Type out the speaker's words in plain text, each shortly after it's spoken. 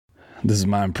This is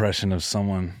my impression of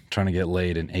someone trying to get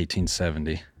laid in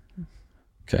 1870.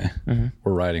 Okay. Mm-hmm.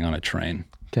 We're riding on a train.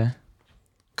 Okay.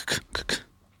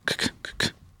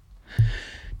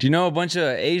 Do you know a bunch of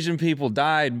Asian people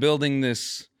died building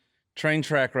this train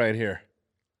track right here?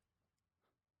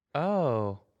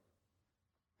 Oh.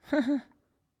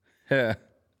 Yeah.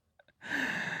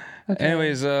 Okay.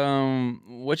 Anyways,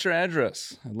 what's your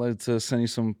address? I'd like to send you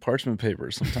some parchment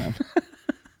paper sometime.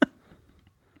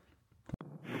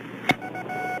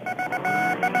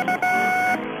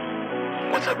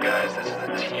 What's up, guys? This is the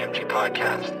TMG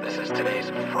podcast. This is today's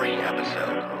free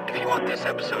episode. If you want this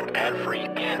episode ad-free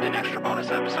and an extra bonus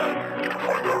episode, you can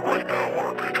find that right now on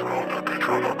our Patreon at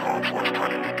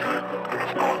patreon.com/tinydk. And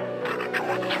if not, then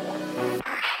enjoy this one.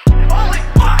 Holy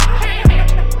fuck, Jamie!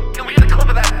 Can we get a clip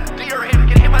of that deer him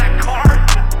getting hit by that car?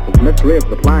 The mystery of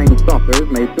the flying saucers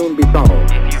may soon be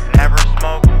solved. If you've never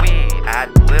smoked weed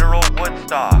at literal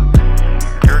Woodstock,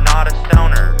 you're not a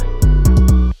stoner.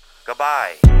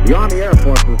 Goodbye. The Army Air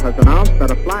Forces has announced that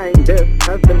a flying disc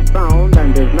has been found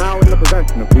and is now in the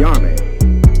possession of the Army.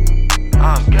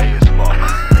 I'm gay as fuck.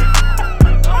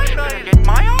 I'm trying to get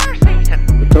my arse eaten.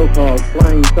 The so-called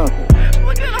flying saucer.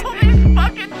 Look at all these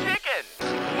fucking chickens.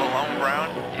 Malone Brown,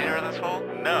 you hear this hole?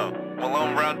 No.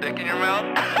 Malone Brown dick in your mouth?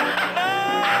 No!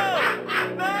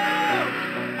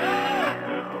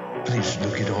 Please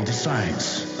look at all the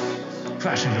signs.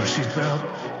 Fasten your seatbelt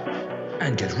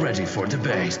and get ready for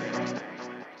debate.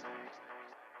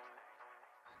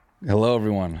 Hello,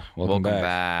 everyone. Welcome Welcome back.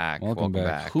 back. Welcome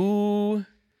back. Who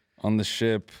on the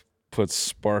ship puts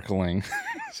sparkling?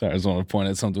 Sorry, I just want to point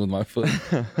at something with my foot.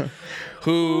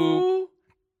 Who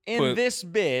in this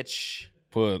bitch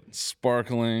put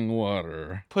sparkling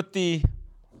water? put the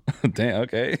Damn,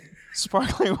 okay.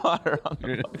 sparkling water on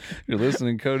the You're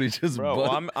listening, Cody just Bro,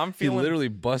 I'm feeling he literally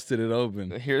busted it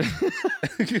open. here.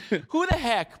 Who the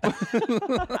heck?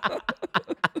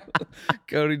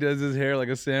 Cody does his hair like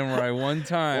a samurai one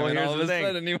time, and all of a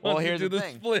sudden he wants to here's do the the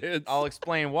thing. splits. I'll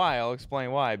explain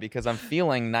why. Because I'm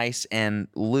feeling nice and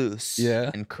loose,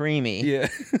 and creamy. Yeah.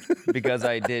 Because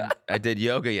I did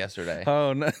yoga yesterday.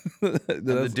 Oh no. And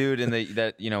the dude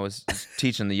that was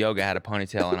teaching the yoga had a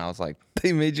ponytail, and I was like,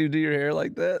 They made you do your hair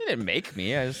like that? it didn't make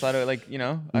me. I just thought it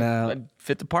No. I'd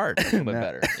fit the part a little bit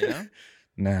better. You know?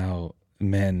 Now,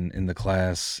 men in the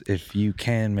class, if you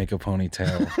can make a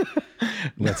ponytail,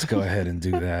 let's go ahead and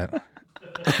do that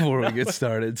before we get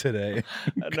started today.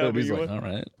 Cody's like, all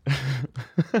right.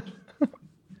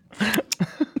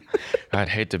 I'd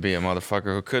hate to be a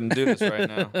motherfucker who couldn't do this right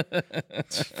now.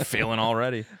 Feeling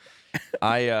already.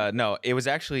 No, it was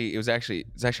actually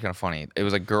kind of funny. It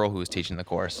was a girl who was teaching the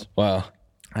course. Wow.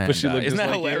 And, But she looked isn't just that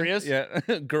like you. hilarious?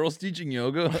 Yeah. Girls teaching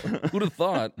yoga. Who'd have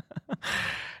thought?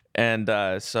 And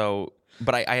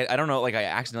but I don't know, like I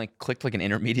accidentally clicked like an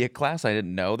intermediate class. I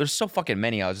didn't know. There's so fucking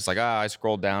many. I was just like, I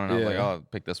scrolled down and I was like, oh, I'll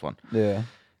pick this one. Yeah.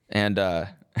 And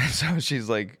so she's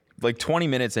like 20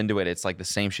 minutes into it, it's like the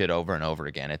same shit over and over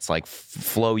again. It's like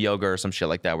flow yoga or some shit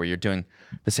like that, where you're doing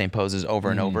the same poses over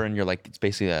and over, and you're like, it's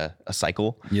basically a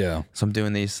cycle. Yeah. So I'm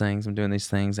doing these things, and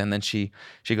then she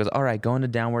goes, all right, go into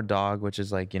downward dog, which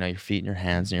is like, your feet and your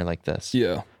hands, and you're like this.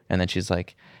 Yeah. And then she's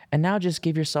like, and now just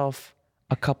give yourself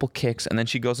a couple kicks, and then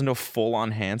she goes into a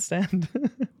full-on handstand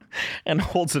and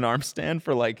holds an arm stand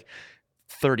for like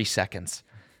 30 seconds.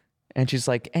 And she's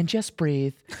like, and just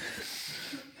breathe.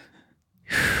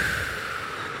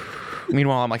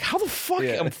 Meanwhile, I'm like, how the fuck?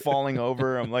 Yeah. I'm falling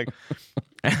over. I'm like,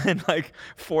 and like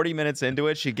 40 minutes into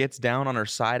it, she gets down on her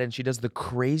side and she does the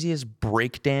craziest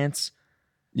breakdance,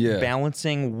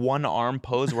 balancing one arm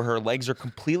pose where her legs are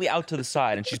completely out to the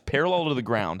side and she's parallel to the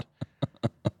ground.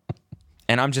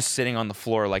 And I'm just sitting on the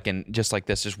floor, like just like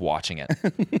this, just watching it.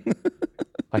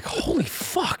 Like, holy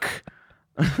fuck.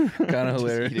 Kind of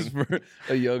hilarious for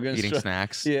a yoga instructor. Eating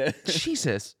snacks. Yeah.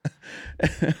 Jesus.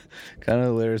 Kind of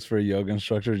hilarious for a yoga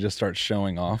instructor to just start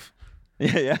showing off.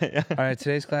 Yeah. All right,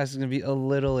 today's class is going to be a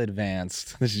little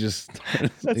advanced. She just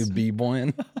starts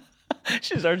b-boying.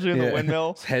 She starts doing the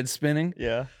windmill. Head spinning.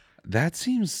 Yeah. That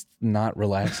seems not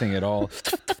relaxing at all.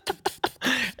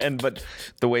 But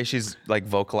the way she's like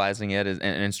vocalizing it and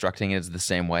instructing it is the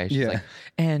same way. She's like,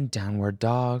 and downward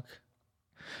dog,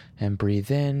 and breathe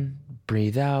in,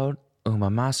 breathe out,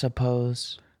 umamasa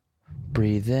pose,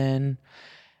 breathe in,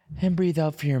 and breathe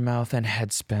out through your mouth and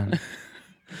head spin.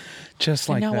 Just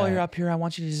like and now that. while you're up here, I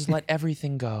want you to just let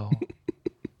everything go.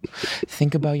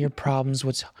 Think about your problems,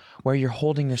 where you're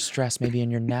holding your stress, maybe in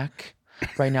your neck.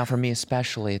 Right now, for me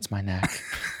especially, it's my neck.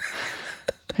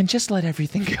 And just let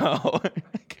everything go.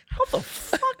 How the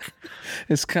fuck?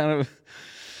 It's kind of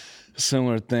a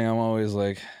similar thing. I'm always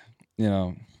like,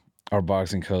 our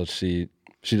boxing coach, she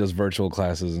she does virtual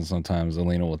classes, and sometimes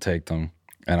Alina will take them,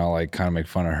 and I'll like kind of make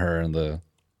fun of her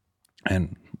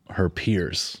and her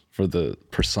peers for the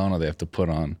persona they have to put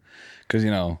on, because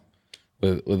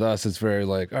with us it's very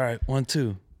like, all right, 1,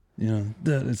 2,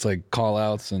 it's like call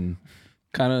outs and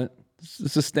kind of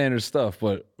it's the standard stuff.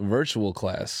 But virtual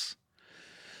class,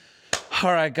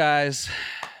 all right, guys,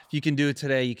 if you can do it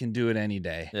today, you can do it any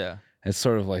day. Yeah. It's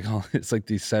sort of like, it's like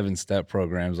these 7-step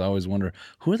programs. I always wonder,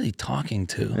 who are they talking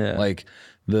to? Yeah. Like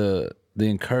the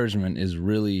encouragement is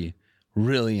really,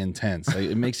 really intense. Like,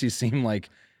 it makes you seem like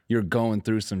you're going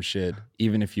through some shit,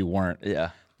 even if you weren't. Yeah.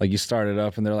 Like you started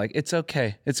up and they're like, it's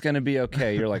okay. It's going to be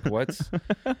okay. You're like, what's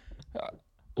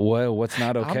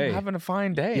not okay? I'm having a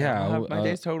fine day. Yeah. My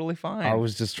day's totally fine. I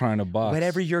was just trying to box.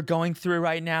 Whatever you're going through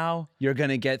right now, You're going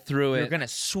to get through it. you're going to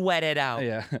sweat it out.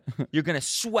 Yeah. You're going to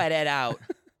sweat it out.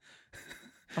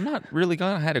 I'm not really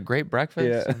going. I had a great breakfast.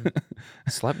 Yeah. And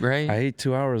slept great. I ate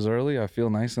 2 hours early. I feel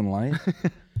nice and light.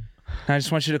 I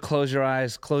just want you to close your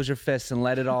eyes, close your fists, and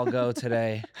let it all go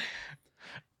today.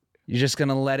 You're just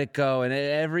gonna let it go, and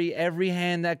every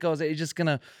hand that goes, you're just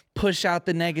gonna push out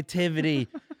the negativity.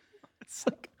 It's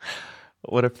like,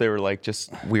 what if they were like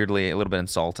just weirdly a little bit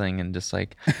insulting and just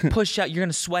like, push out, you're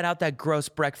gonna sweat out that gross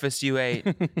breakfast you ate,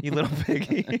 you little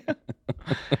piggy.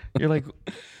 You're like,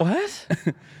 what?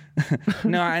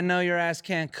 No, I know your ass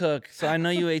can't cook, so I know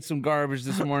you ate some garbage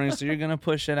this morning, so you're gonna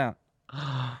push it out.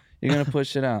 You're gonna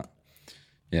push it out.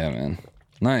 Yeah, man.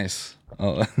 Nice.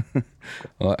 Oh,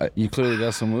 well, you clearly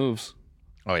got some moves.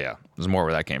 Oh yeah, there's more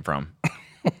where that came from.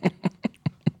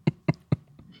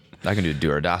 I can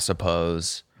do a Dasa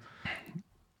pose.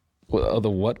 Well, the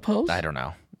what pose? I don't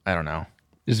know.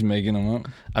 Just making them up.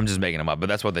 I'm just making them up, but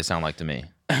that's what they sound like to me.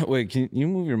 Wait, can you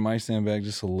move your mic stand back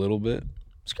just a little bit?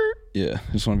 Skirt. Yeah,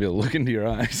 just want to be able to look into your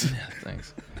eyes. Yeah,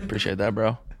 thanks. Appreciate that,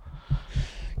 bro.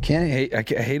 I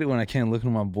hate it when I can't look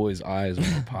into my boy's eyes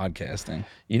when we're podcasting.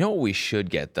 You know what we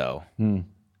should get though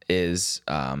is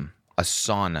a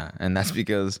sauna, and that's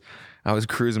because I was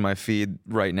cruising my feed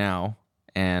right now,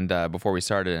 and before we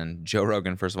started, and Joe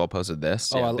Rogan first of all posted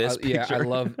this. Oh, this picture.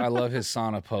 I love his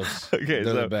sauna posts. Okay,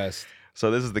 they're the best.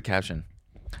 So this is the caption: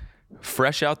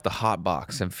 fresh out the hot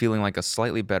box and feeling like a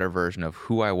slightly better version of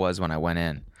who I was when I went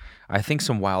in. I think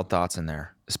some wild thoughts in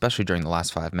there, especially during the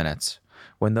last 5 minutes.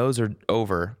 When those are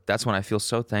over, that's when I feel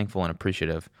so thankful and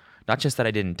appreciative. Not just that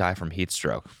I didn't die from heat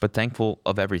stroke, but thankful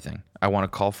of everything. I want to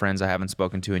call friends I haven't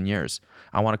spoken to in years.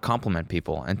 I want to compliment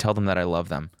people and tell them that I love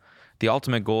them. The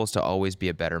ultimate goal is to always be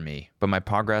a better me, but my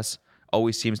progress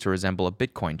always seems to resemble a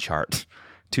Bitcoin chart.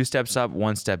 2 steps up,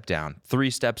 1 step down. 3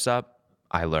 steps up,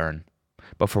 I learn.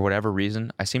 But for whatever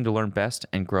reason, I seem to learn best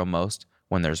and grow most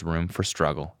when there's room for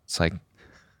struggle. It's like,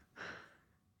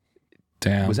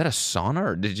 damn. Was that a sauna,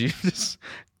 or did you just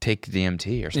take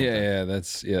DMT or something? Yeah,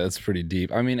 that's pretty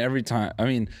deep. I mean, every time. I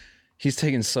mean, he's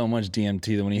taking so much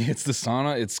DMT that when he hits the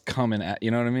sauna, it's coming at. You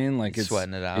know what I mean? Like it's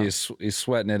sweating it out. He's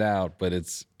sweating it out, but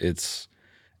it's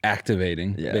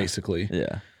activating basically.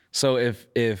 Yeah. So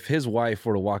if his wife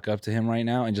were to walk up to him right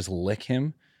now and just lick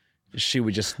him, she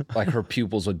would just like her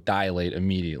pupils would dilate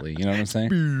immediately. You know what I'm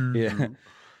saying? Yeah.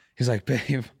 He's like,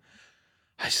 babe,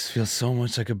 I just feel so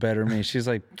much like a better me. She's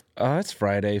like, oh, it's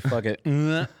Friday. Fuck it.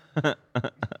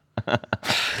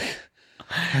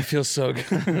 I feel so good.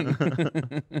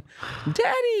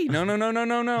 Daddy. No.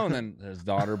 And then his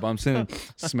daughter bumps in and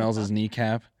smells his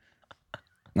kneecap.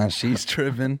 Now she's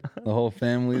tripping. The whole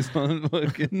family's on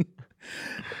fucking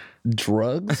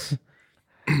drugs.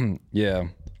 Yeah.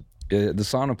 The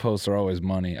sauna posts are always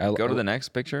money. Go to the next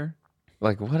picture.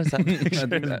 Like, what is that picture?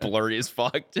 It's blurry as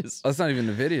fuck. Just, that's not even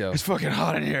the video. it's fucking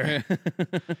hot in here.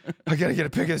 I gotta get a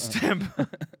pic of this temp.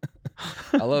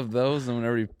 I love those, and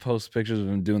whenever he posts pictures of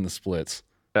him doing the splits.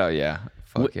 Oh yeah,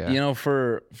 fuck yeah. You know,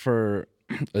 for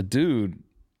a dude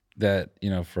that, you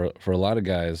know, for a lot of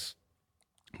guys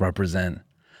represent,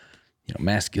 you know,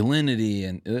 masculinity,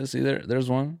 and see there's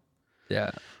one.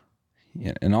 Yeah,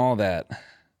 and all that.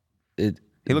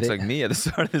 He looks like me at the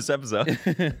start of this episode.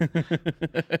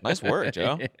 Nice work,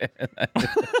 Joe.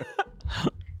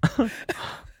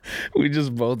 We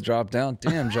just both dropped down.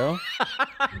 Damn, Joe.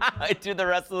 I do the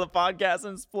rest of the podcast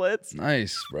in splits.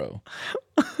 Nice, bro.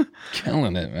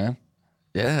 Killing it, man.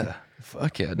 Yeah.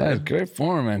 Fuck yeah, dude. That's great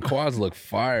form, man. Quads look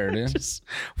fire, dude. Just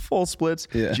full splits.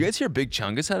 Yeah. Did you guys hear Big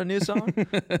Chungus had a new song?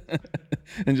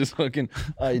 And just fucking,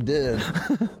 I did.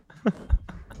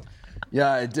 Yeah,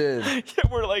 I did.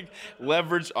 Yeah, we're like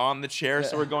leveraged on the chair,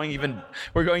 so we're going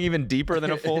even deeper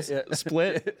than a full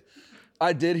split.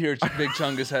 I did hear Big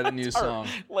Chungus had a new song.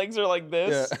 Legs are like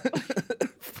this.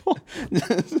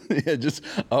 Yeah. Yeah, just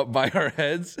up by our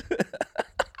heads.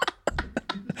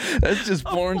 That's just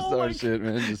porn star shit,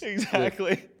 man. Just,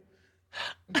 Exactly.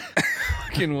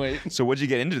 fucking wait. So what'd you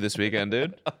get into this weekend,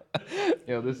 dude?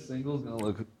 Yo, this single's gonna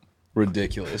look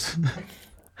ridiculous.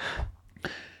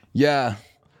 Yeah,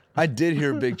 I did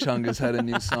hear Big Chungus had a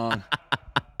new song.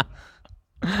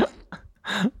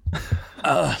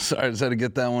 Sorry, I just had to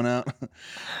get that one out.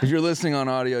 If you're listening on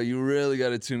audio, you really got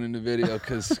to tune into video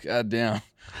because, goddamn,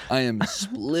 I am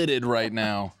splitted right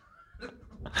now.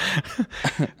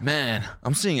 Man,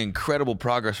 I'm seeing incredible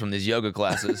progress from these yoga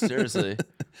classes. Seriously.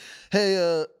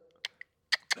 Hey,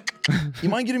 you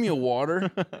mind getting me a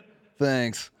water?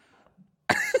 Thanks.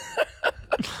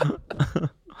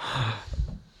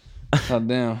 God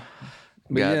damn.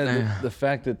 But yeah, the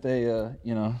fact that they,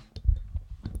 you know,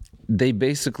 they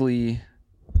basically,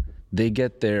 they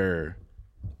get their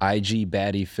IG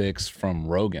baddie fix from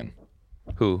Rogan.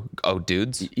 Who? Oh,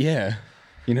 dudes? Yeah.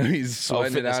 You know, he's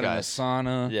sweating it out guys. in the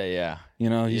sauna. Yeah, yeah. You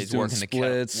know, he's doing working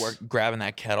splits. grabbing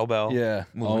that kettlebell. Yeah,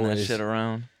 Moving always. that shit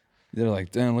around. They're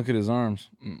like, damn, look at his arms.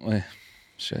 Wait,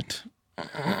 shit.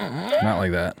 Not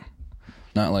like that.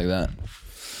 Not like that.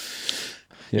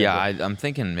 Yeah, I'm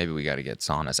thinking maybe we got to get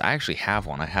saunas. I actually have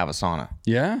one. I have a sauna.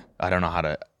 Yeah? I don't know how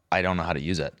to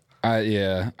use it.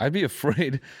 Yeah. I'd be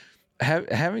afraid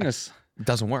having a... It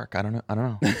doesn't work. I don't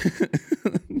know.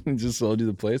 Just sold you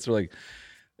the place. They're like,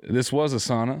 this was a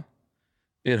sauna.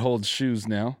 It holds shoes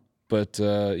now. But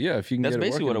yeah, if you can That's get it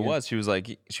basically what it working was. She was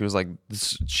like,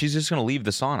 she's just gonna leave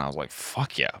the sauna. I was like,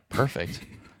 fuck yeah, perfect.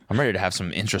 I'm ready to have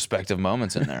some introspective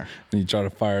moments in there. And you try to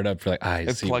fire it up. You're like, I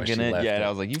see Plug why in she it. left Yeah, and it. I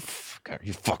was like, you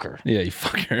fucker. Yeah, you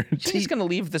fucker. She's gonna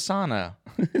leave the sauna.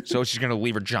 So she's gonna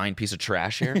leave her giant piece of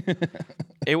trash here.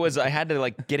 I had to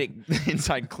like get it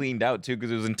inside cleaned out too,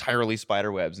 because it was entirely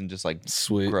spider webs and just like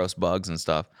Sweet. gross bugs and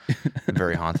stuff.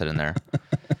 Very haunted in there.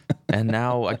 And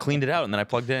now I cleaned it out and then I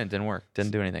plugged it in. It didn't work.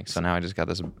 Didn't do anything. So now I just got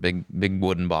this big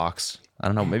wooden box. I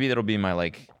don't know. Maybe that'll be my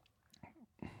like,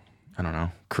 I don't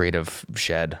know, creative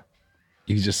shed.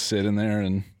 You just sit in there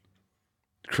and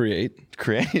create.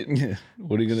 Yeah.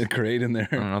 What are you going to create in there?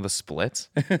 I don't know, the splits.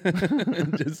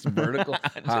 Just vertical.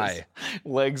 Hi.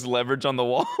 Legs leverage on the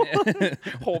wall.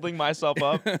 Holding myself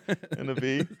up in a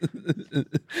V.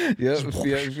 Yep.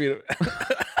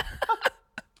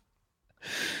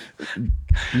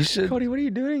 You should. Cody, what are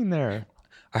you doing there?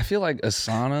 I feel like a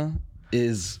sauna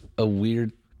is a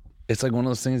weird. It's like one of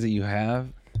those things that you have,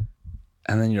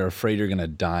 and then you're afraid you're gonna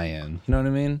die in. You know what I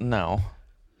mean? No.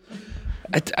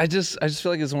 I just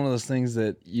feel like it's one of those things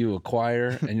that you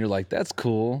acquire, and you're like, that's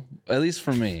cool. At least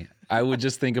for me, I would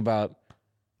just think about,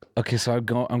 okay, so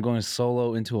I'm going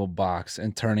solo into a box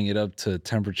and turning it up to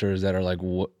temperatures that are like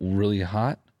really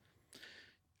hot.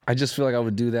 I just feel like I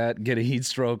would do that, get a heat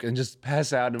stroke, and just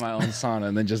pass out in my own sauna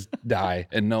and then just die,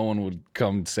 and no one would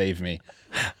come save me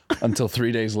until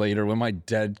 3 days later when my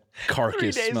dead carcass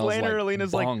 3 days smells later, like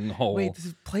Alina's bunghole. wait,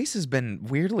 this place has been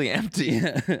weirdly empty.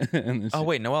 And Oh,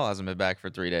 wait, Noel hasn't been back for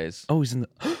 3 days. oh, he's in the.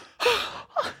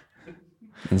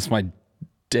 And it's my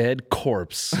dead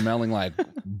corpse smelling like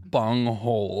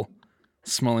bunghole,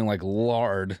 smelling like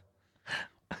lard,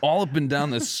 all up and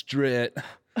down the street.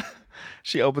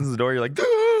 She opens the door, you're like,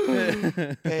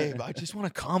 babe, I just want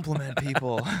to compliment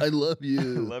people. I love I you.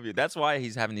 love you. That's why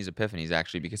he's having these epiphanies,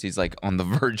 actually, because he's like on the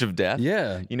verge of death.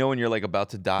 Yeah. You know, when you're like about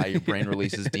to die, your brain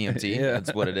releases DMT. Yeah.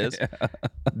 That's what it is. Yeah.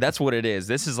 That's what it is.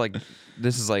 This is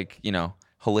like, you know,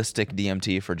 holistic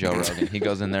DMT for Joe Rogan. He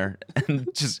goes in there and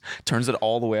just turns it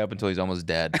all the way up until he's almost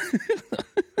dead.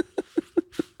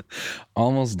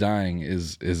 Almost dying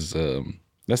is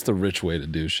that's the rich way to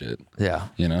do shit. Yeah.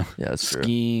 You know? Yeah, that's true.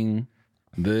 Skiing,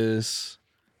 this.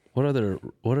 What are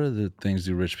the things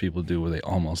do rich people do where they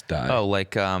almost die? Oh,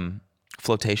 like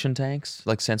flotation tanks,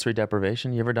 like sensory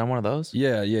deprivation. You ever done one of those?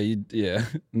 Yeah.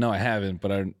 No, I haven't,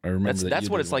 but I remember That's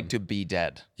you what did it's one. like to be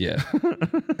dead. Yeah.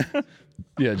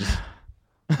 Yeah, just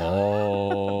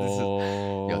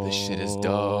Yo, this shit is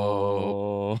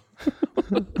dope.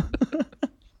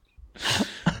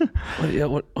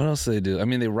 What else do they do? I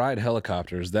mean, they ride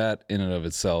helicopters. That in and of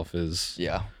itself is,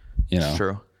 Yeah, you know, it's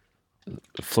true.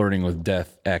 flirting with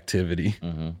death activity.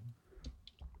 You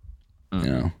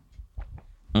know,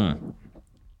 You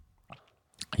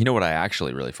know what I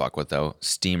actually really fuck with though?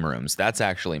 Steam rooms. That's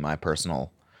actually my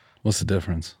personal. what's the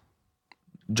difference?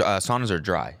 Saunas are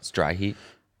dry. It's dry heat.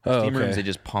 Oh, Steam okay. rooms, they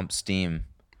just pump steam,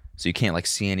 so you can't like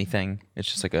see anything. It's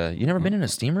just like you never been in a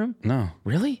steam room? No.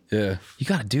 Really? Yeah. You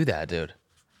got to do that, dude.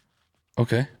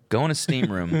 Okay. Go in a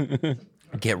steam room,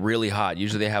 get really hot.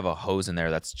 Usually they have a hose in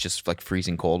there that's just like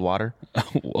freezing cold water.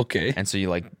 Okay. And so you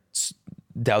like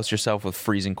douse yourself with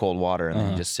freezing cold water and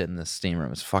then you just sit in the steam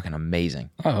room. It's fucking amazing.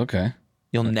 Oh, okay.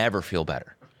 You'll never feel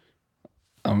better.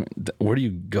 Where do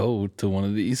you go to one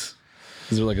of these?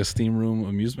 Is there like a steam room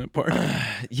amusement park?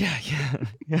 Yeah.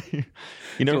 You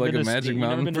never like been a to Magic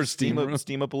Mountain for steam room?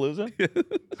 Steamapalooza?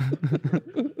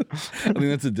 I think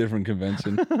that's a different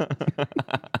convention.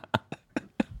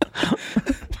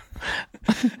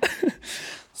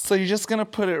 So you're just gonna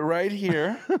put it right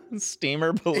here,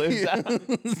 Steamer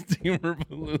Palooza. Steamer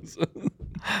Palooza.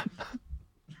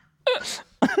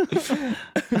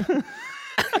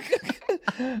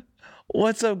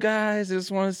 What's up, guys? I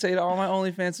just want to say to all my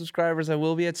OnlyFans subscribers, I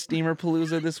will be at Steamer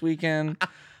Palooza this weekend.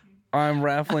 I'm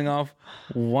raffling off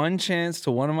one chance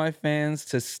to one of my fans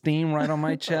to steam right on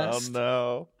my chest. Oh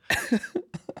no!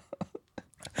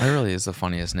 That really is the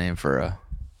funniest name for a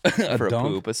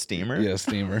poop, a steamer. Yeah,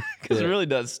 steamer. Because it really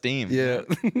does steam. Yeah.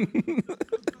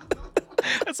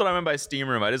 That's what I meant by steam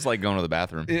room. I just like going to the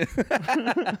bathroom. Yeah.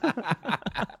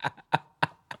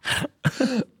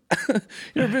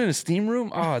 You ever been in a steam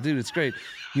room? Oh, dude, it's great.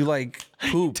 You like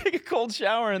poop. Take a cold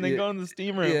shower and then go in the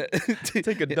steam room. Yeah.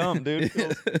 Take a dump, dude.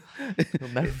 You'll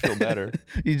never feel better.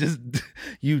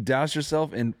 You douse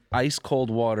yourself in ice cold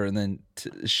water and then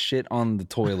shit on the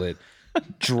toilet,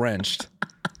 drenched,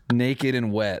 naked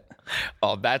and wet.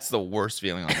 Oh, that's the worst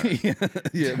feeling on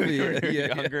earth. When you're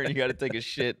younger and you got to take a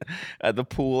shit at the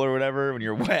pool or whatever when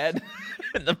you're wet,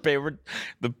 and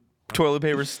the toilet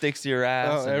paper sticks to your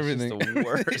ass. Oh, everything. It's just the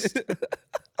worst.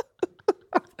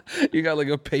 You got like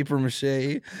a paper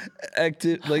mache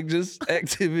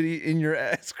activity in your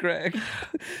ass crack.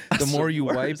 The more you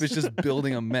wipe, it's just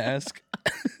building a mask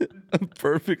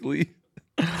perfectly.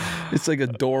 It's like a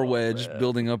door wedge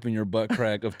building up in your butt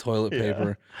crack of toilet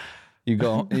paper. You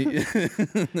go,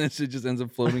 that shit just ends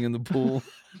up floating in the pool.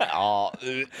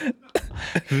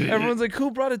 Everyone's like,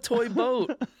 who brought a toy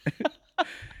boat?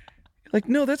 Like,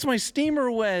 no, that's my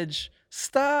steamer wedge.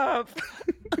 Stop.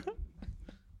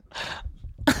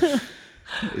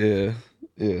 Yeah,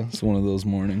 it's one of those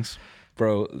mornings.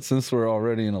 Bro, since we're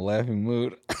already in a laughing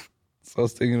mood, so I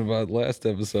was thinking about last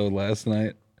episode last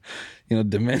night. You know,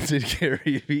 demented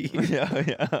Gary V.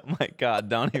 Yeah. Oh my God,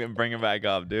 don't even bring it back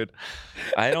up, dude.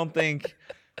 I don't think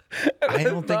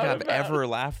I've ever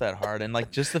laughed that hard. And like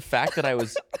just the fact that I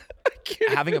was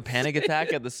having a panic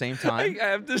attack at the same time. I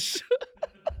have to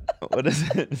What is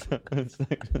it?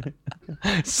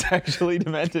 Sexually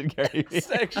demented Gary V.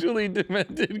 Sexually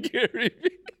demented Gary V.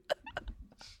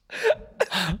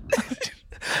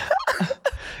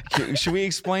 Should we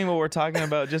explain what we're talking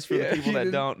about just for the people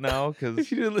that don't know? Because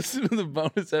if you didn't listen to the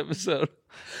bonus episode,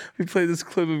 we played this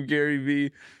clip of Gary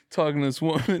V talking to this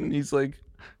woman. And he's like,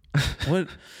 what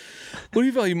do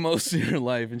you value most in your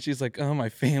life? And she's like, oh, my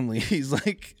family. He's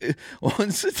like,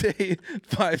 once a day,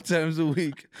 5 times a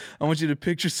week, I want you to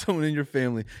picture someone in your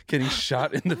family getting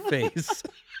shot in the face.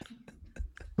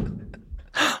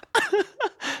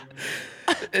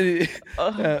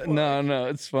 No,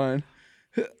 it's fine.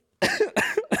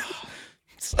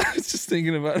 So I was just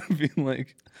thinking about it being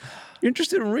like, you're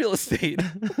interested in real estate.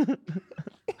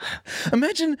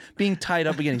 Imagine being tied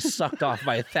up and getting sucked off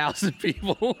by 1,000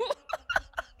 people.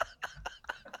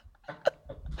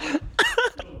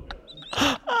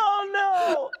 oh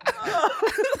no!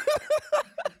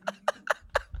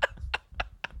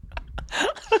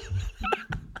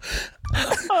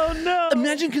 Oh no!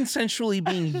 Imagine consensually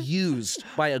being used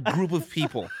by a group of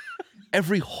people.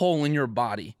 Every hole in your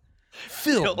body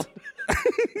filled.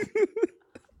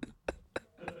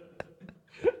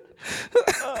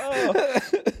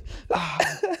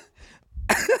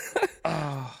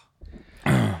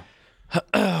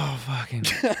 Fucking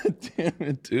God damn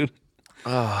it, dude.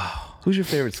 Who's your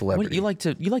favorite celebrity? You like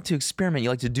to experiment. You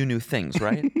like to do new things,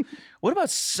 right? What about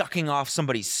sucking off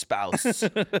somebody's spouse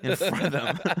in front of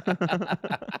them?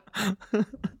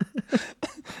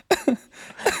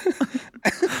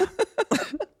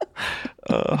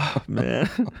 Oh man.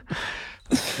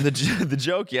 The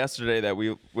joke yesterday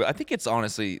that I think it's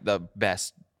honestly the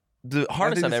best, the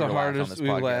hardest I've ever laughed on this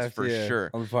podcast for sure.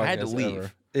 I had to leave.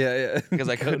 Ever. Yeah. Because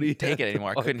I couldn't take it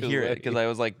anymore. I couldn't hear it because I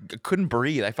was like, I couldn't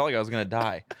breathe. I felt like I was gonna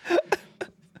die.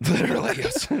 Literally.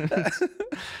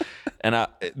 And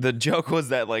the joke was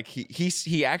that like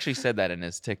he actually said that in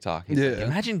his TikTok. He's like,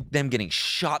 imagine them getting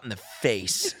shot in the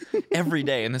face every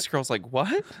day, and this girl's like,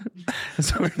 "What?"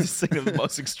 So we're just thinking of the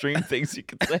most extreme things you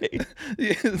could say.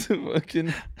 Yeah, to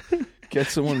fucking get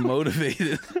someone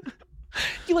motivated.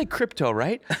 You like crypto,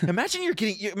 right? Imagine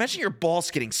your balls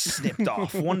getting snipped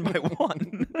off one by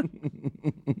one.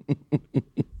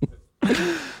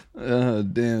 Oh,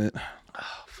 damn it.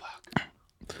 Oh, fuck.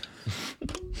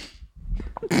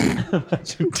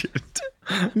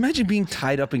 Imagine being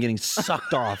tied up and getting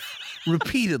sucked off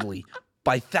repeatedly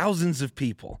by thousands of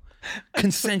people,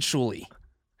 consensually.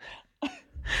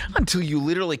 Until you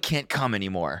literally can't come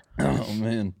anymore. Oh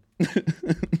man.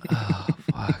 Oh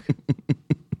fuck.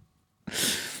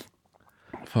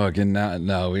 Fucking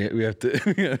no. We have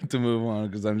to move on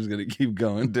because I'm just gonna keep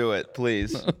going. Do it,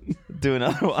 please. Do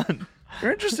another one.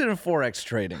 You're interested in Forex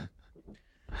trading.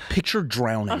 Picture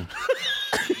drowning.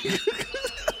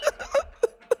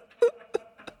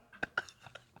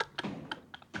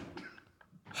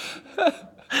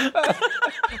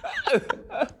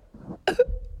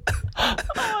 Oh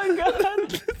my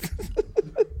god.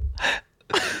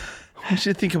 I want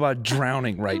you to think about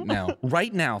drowning right now.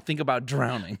 Right now, think about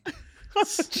drowning.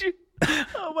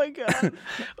 Oh my god.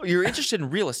 You're interested in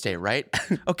real estate, right?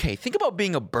 Okay, think about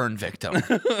being a burn victim.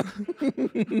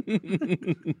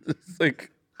 It's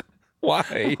like,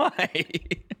 why? Why?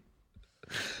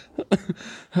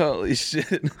 Holy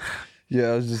shit.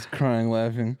 Yeah, I was just crying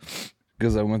laughing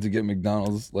because I went to get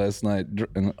McDonald's last night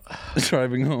and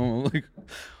driving home. I'm like,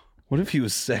 what if he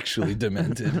was sexually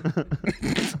demented?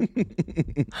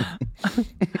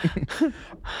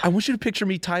 I want you to picture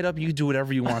me tied up. You can do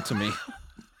whatever you want to me.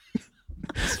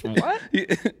 What?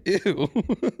 Ew.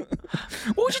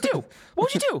 What would you do?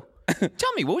 What would you do?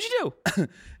 Tell me, what would you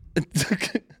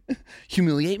do?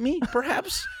 Humiliate me,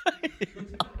 perhaps?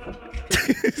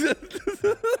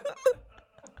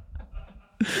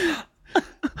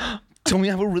 Tell me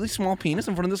I have a really small penis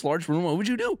in front of this large room. What would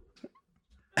you do?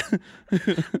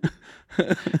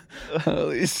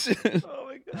 Holy shit. Oh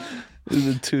my god. This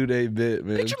is a 2-day bit,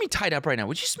 man. Picture me tied up right now.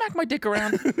 Would you smack my dick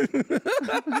around?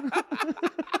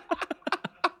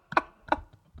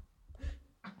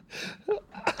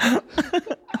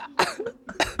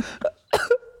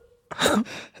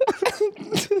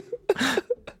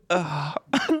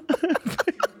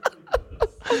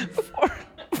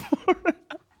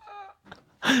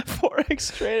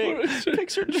 Forex trading.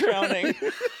 Picture drowning.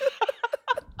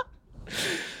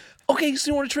 Okay,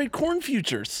 so you want to trade corn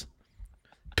futures?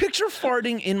 Picture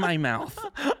farting in my mouth.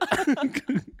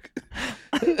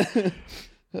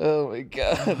 Oh my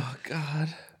god. Oh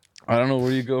god. I don't know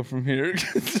where you go from here.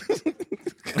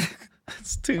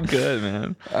 It's too good,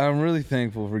 man. I'm really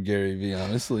thankful for Gary Vee,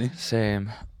 honestly.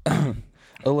 Same.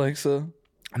 Alexa.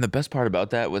 And the best part about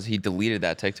that was he deleted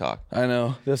that TikTok. I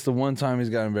know. That's the one time he's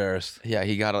got embarrassed. Yeah, I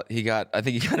think he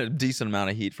got a decent amount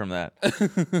of heat from that.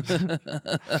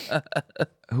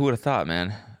 Who would have thought,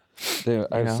 man? Damn,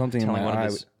 I have know, something in telling my one of eye.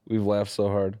 his- We've laughed so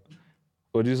hard.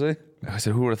 What'd you say? I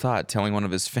said, who would have thought telling one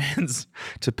of his fans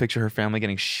to picture her family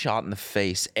getting shot in the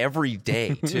face every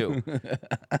day, too?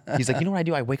 He's like, you know what I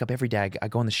do? I wake up every day, I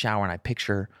go in the shower, and I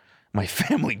picture my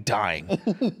family dying.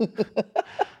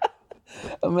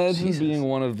 Imagine being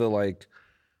one of the like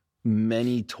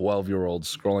many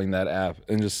 12-year-olds scrolling that app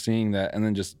and just seeing that and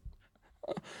then just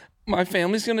my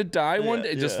family's gonna die one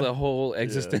day. Just the whole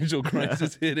existential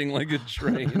crisis hitting like a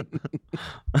train.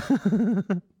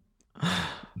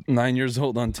 9 years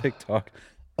old on TikTok.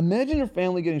 Imagine your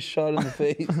family getting shot in the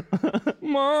face.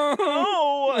 Mom,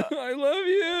 I love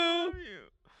you.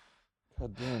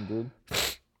 God damn, dude.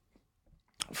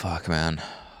 Fuck, man.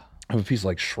 I have a piece of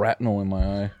like shrapnel in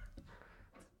my eye.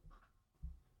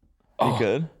 You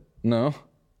good? No.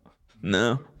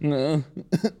 No. No.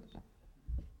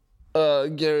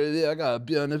 Gary, I got a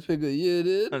björn to pick a you,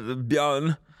 dude.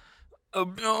 Björn.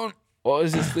 Björn. What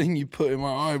is this thing you put in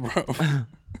my eye, bro?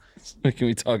 Can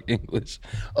we talk English?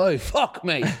 Oh, fuck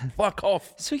me. Fuck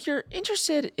off. So you're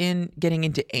interested in getting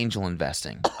into angel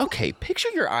investing. Okay, picture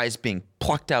your eyes being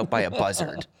plucked out by a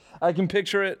buzzard. I can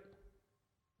picture it.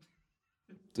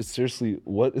 Seriously,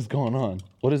 what is going on?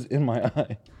 What is in my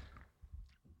eye?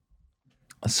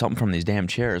 Something from these damn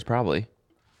chairs, probably.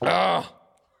 Ah!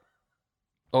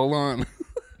 Hold on.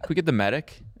 Can we get the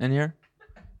medic in here?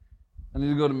 I need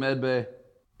to go to med bay.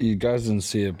 You guys didn't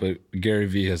see it, but Gary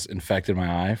Vee has infected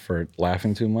my eye for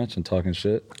laughing too much and talking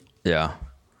shit. Yeah.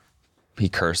 He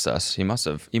cursed us. He must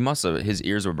have. His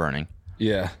ears were burning.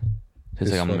 Yeah.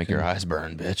 He's like, I'm going to make your fucking- eyes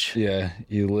burn, bitch. Yeah,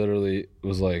 he literally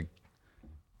was like,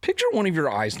 picture one of your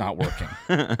eyes not working.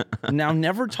 Now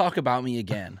never talk about me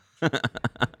again.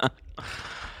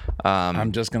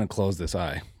 I'm just going to close this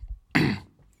eye.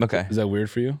 Okay. Is that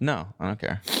weird for you? No, I don't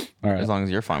care. All right. As long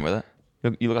as you're fine with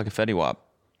it. You look like a Fetty Wap.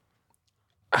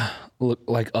 Look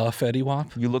like a Fetty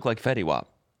Wap? You look like Fetty Wap.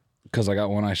 Because I got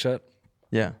one eye shut?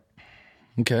 Yeah.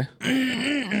 Okay.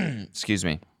 Excuse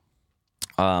me.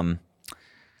 God,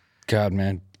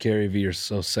 man. Gary Vee, you're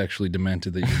so sexually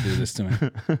demented that you do this to me.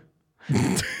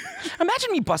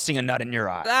 Imagine me busting a nut in your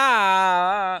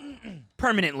eye.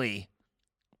 Permanently.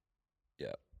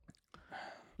 Yeah.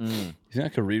 You think I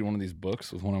could read one of these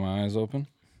books with one of my eyes open?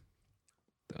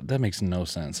 That makes no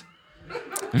sense.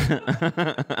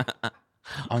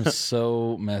 I'm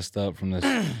so messed up from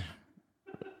this.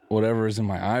 Whatever is in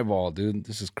my eyeball, dude.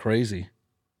 This is crazy.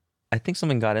 I think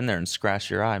something got in there and scratched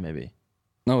your eye, maybe.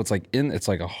 No, it's like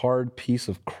a hard piece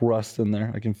of crust in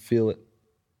there. I can feel it.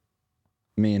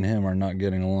 Me and him are not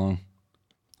getting along.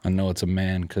 I know it's a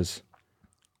man because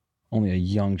only a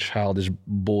young, childish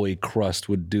boy crust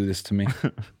would do this to me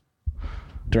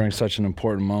during such an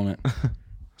important moment,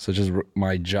 such as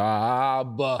my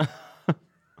job.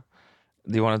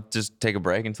 Do you want to just take a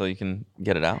break until you can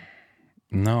get it out?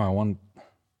 No,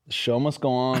 the show must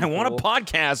go on. I want a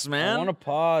podcast, man. I want a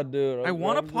pod, dude. I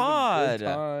want a pod. Good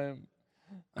time.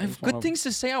 I have good things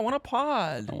to say. I want a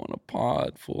pod. I want a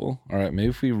pod, fool. All right, maybe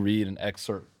if we read an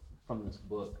excerpt from this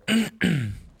book,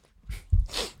 it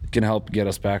can help get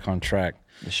us back on track.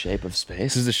 The Shape of Space?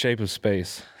 This is The Shape of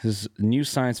Space. This is new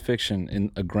science fiction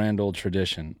in a grand old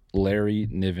tradition. Larry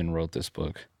Niven wrote this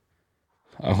book.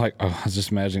 I was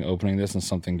just imagining opening this and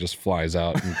something just flies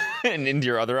out. And into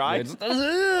your other eye?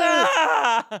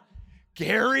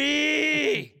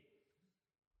 Gary!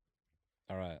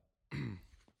 All right.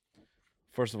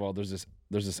 First of all, there's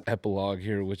this epilogue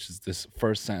here, which is this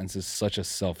first sentence is such a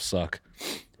self-suck.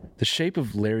 The shape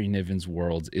of Larry Niven's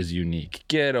worlds is unique.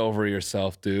 Get over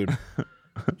yourself, dude.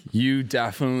 You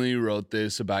definitely wrote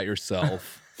this about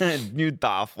yourself. You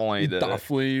definitely did.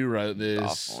 Definitely wrote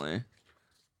this. Definitely.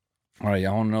 All right,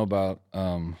 y'all want to know about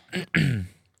The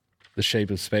Shape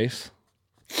of Space?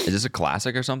 Is this a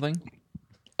classic or something?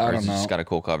 I don't know. It's got a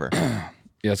cool cover. Yeah,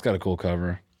 it's got a cool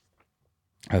cover,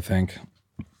 I think.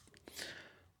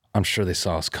 I'm sure they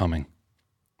saw us coming.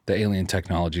 The alien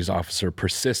technologies officer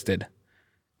persisted.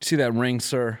 See that ring,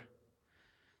 sir?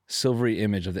 Silvery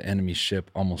image of the enemy ship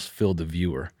almost filled the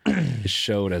viewer. It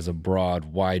showed as a broad,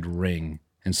 wide ring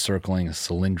encircling a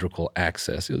cylindrical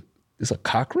axis. Is a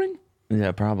cock ring?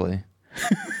 Yeah, probably.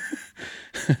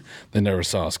 They never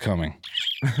saw us coming.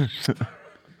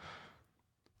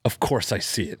 Of course I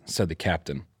see it, said the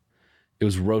captain. It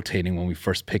was rotating when we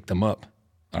first picked them up.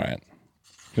 All right.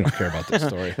 We don't care about this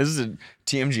story. This is a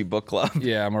TMG book club.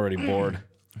 Yeah, I'm already bored.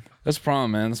 That's the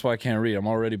problem, man. That's why I can't read. I'm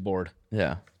already bored.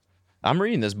 Yeah. I'm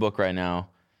reading this book right now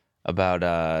about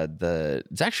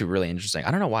it's actually really interesting.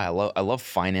 I don't know why I love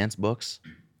finance books.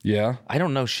 Yeah? I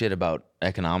don't know shit about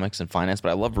economics and finance, but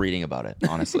I love reading about it,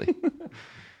 honestly.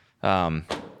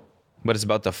 But it's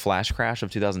about the flash crash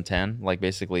of 2010. Like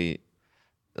basically,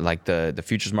 like the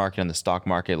futures market and the stock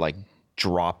market like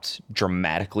dropped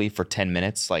dramatically for 10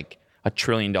 minutes. Like $1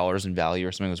 trillion in value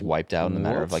or something was wiped out in the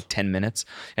matter of like 10 minutes.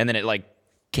 And then it like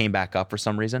came back up for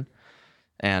some reason.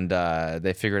 And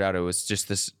they figured out it was just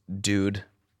this dude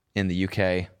in the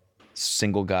UK,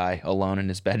 single guy alone in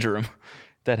his bedroom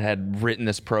that had written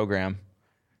this program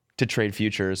to trade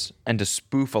futures and to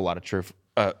spoof a lot of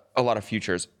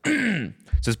futures. So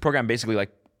this program basically like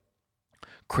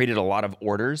created a lot of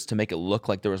orders to make it look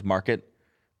like there was market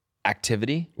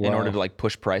activity in order to like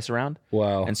push price around.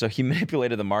 Wow. And so he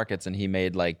manipulated the markets and he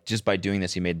made like, just by doing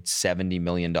this, he made $70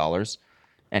 million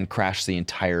and crashed the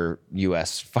entire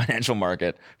US financial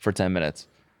market for 10 minutes.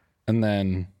 And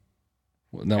then...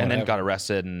 then got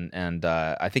arrested and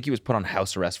I think he was put on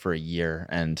house arrest for a year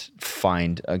and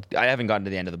fined. I haven't gotten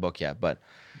to the end of the book yet, but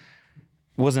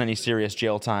it wasn't any serious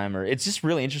jail time. Or it's just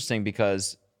really interesting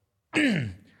because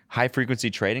high frequency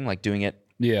trading, like doing it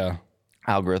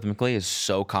algorithmically, is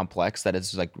so complex that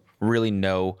it's like really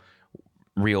no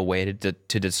real way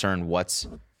to discern what's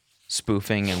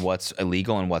spoofing and what's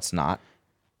illegal and what's not,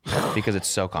 because it's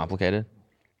so complicated.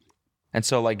 And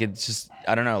so, like, it's just,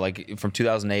 I don't know, like, from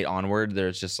 2008 onward,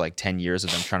 there's just, like, 10 years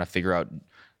of them trying to figure out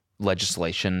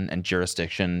legislation and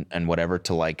jurisdiction and whatever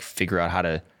to, like, figure out how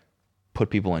to put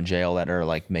people in jail that are,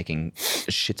 like, making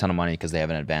a shit ton of money because they have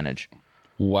an advantage.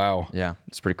 Wow. Yeah,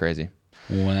 it's pretty crazy.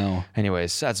 Wow.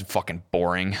 Anyways, that's fucking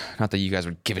boring. Not that you guys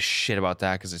would give a shit about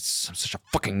that because I'm such a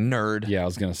fucking nerd. Yeah, I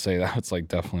was going to say that. It's, like,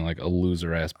 definitely, like, a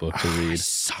loser-ass book to read. I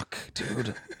suck,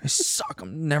 dude. I suck.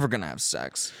 I'm never going to have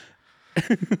sex.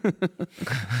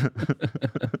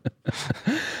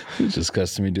 It's just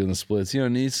cuts to me doing the splits. You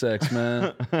don't need sex,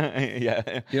 man.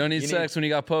 Yeah. You don't need sex when you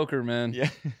got poker, man. Yeah.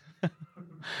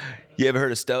 You ever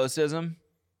heard of stoicism?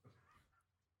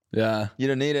 Yeah. You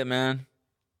don't need it, man.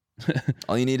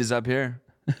 All you need is up here.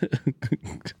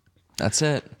 That's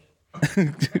it.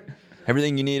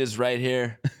 Everything you need is right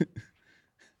here.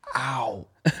 Ow.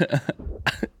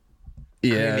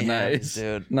 Yeah, Creamy nice.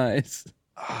 head, dude. Nice.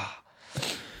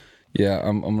 Yeah,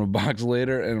 I'm gonna box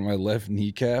later, and my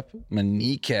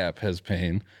kneecap has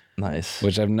pain, Nice.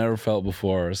 which I've never felt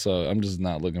before. So I'm just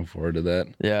not looking forward to that.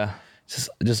 Yeah.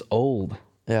 Just old,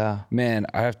 Yeah. man.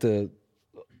 I have to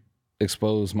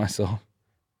expose myself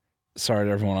Sorry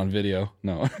to everyone on video.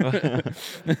 No.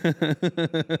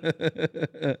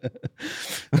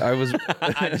 I was.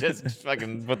 I just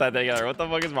fucking put that together. What the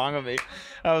fuck is wrong with me?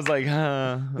 I was like,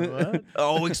 what?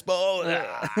 Oh, exposed.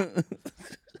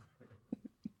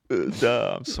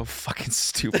 Duh, I'm so fucking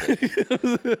stupid.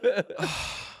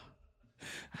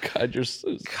 God, you're so.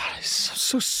 God, I'm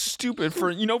so stupid. For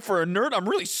a nerd, I'm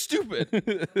really stupid.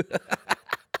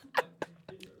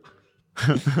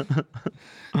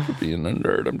 For being a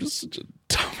nerd, I'm just such a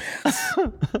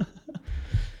dumbass.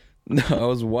 No, I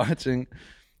was watching.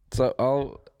 So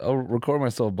I'll record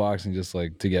myself boxing just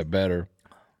like to get better.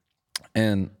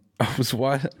 And I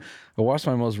watched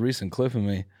my most recent clip of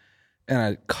me, and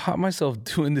I caught myself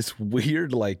doing this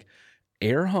weird like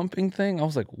air humping thing. I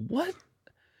was like, what?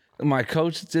 My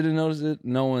coach didn't notice it.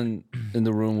 No one in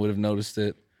the room would have noticed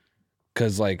it.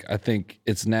 Cause like I think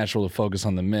it's natural to focus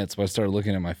on the mitts, but I started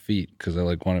looking at my feet because I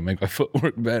like want to make my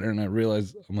footwork better, and I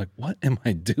realized I'm like, what am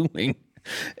I doing?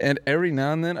 And every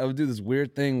now and then I would do this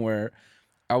weird thing where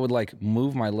I would like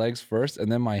move my legs first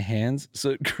and then my hands,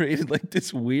 so it created like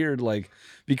this weird like,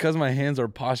 because my hands are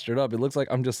postured up, it looks like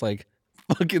I'm just like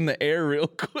fucking the air real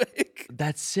quick.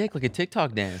 That's sick, like a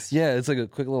TikTok dance. Yeah, it's like a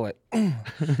quick little like.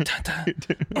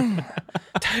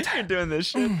 You're doing this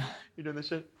shit. You're doing this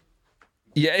shit.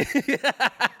 Yeah.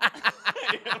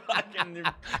 Your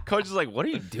coach is like, "What are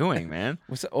you doing, man?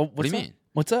 What's up? Oh, What do you mean?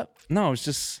 What's up? No, it's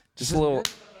just a little.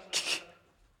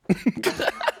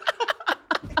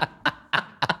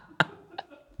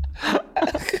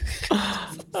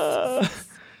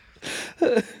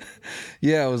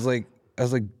 Yeah, I was like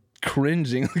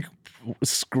cringing, like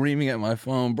screaming at my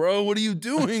phone, bro. What are you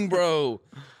doing, bro?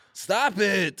 Stop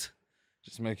it!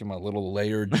 Just making my little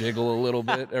layer jiggle a little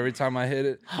bit every time I hit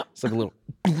it. It's like a little,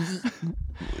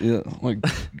 yeah, like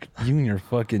you and your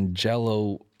fucking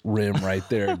Jello rim right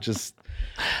there. Just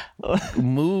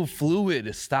move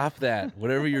fluid. Stop that.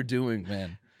 Whatever you're doing,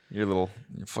 man. Your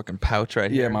fucking pouch right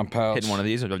here. Yeah, my pouch. Hitting one of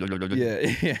these.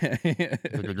 Yeah.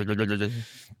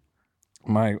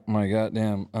 My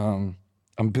goddamn.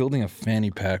 I'm building a fanny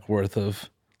pack worth of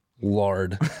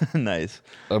lard Nice.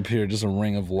 up here. Just a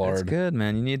ring of lard. That's good,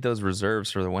 man. You need those reserves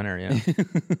for the winter, yeah.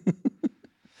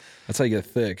 That's how you get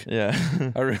thick. Yeah.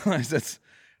 I realize that's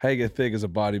how you get thick as a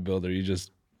bodybuilder. You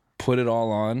just put it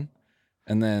all on,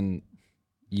 and then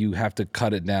you have to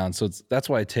cut it down. So that's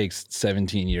why it takes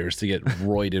 17 years to get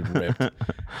roided ripped,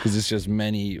 because it's just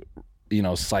many,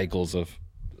 cycles of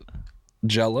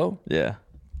Jello. Yeah.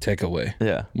 Take away.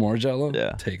 Yeah. More Jello.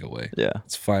 Yeah. Take away. Yeah.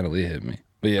 It's finally hit me.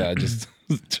 But yeah, I just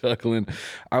was chuckling.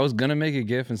 I was gonna make a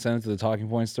GIF and send it to the Talking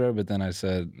Points thread, but then I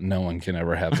said no one can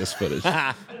ever have this footage.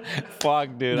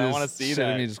 Fuck, dude. I want to see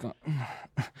that. Me just going,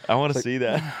 I want to see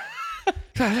that.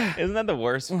 Isn't that the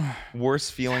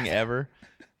worst feeling ever?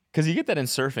 Because you get that in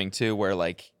surfing too, where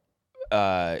like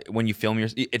when you film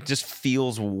it just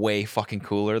feels way fucking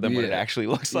cooler than what it actually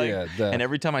looks like. Yeah, and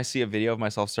every time I see a video of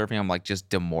myself surfing, I'm like just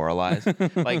demoralized.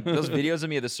 Like those videos of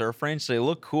me at the surf range, they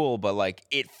look cool, but like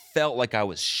it felt like I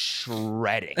was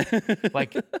shredding,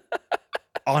 like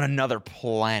on another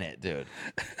planet, dude.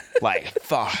 Like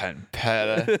fucking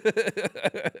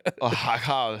peta.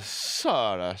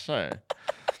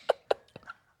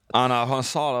 Anna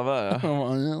Gonzalez.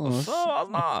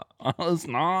 it's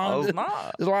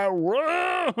not. It's like,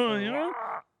 whoa,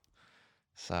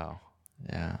 So,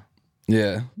 yeah.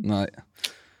 Yeah, no.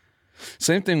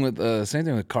 Same thing with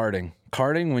karting.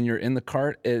 Karting, when you're in the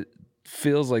cart, it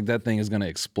feels like that thing is gonna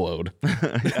explode.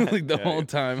 Like the whole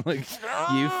time, like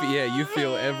you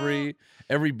feel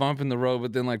every bump in the road,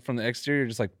 but then like from the exterior,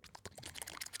 just like.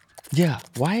 Yeah.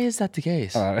 Why is that the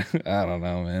case? I don't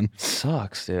know, man.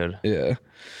 Sucks, dude. Yeah.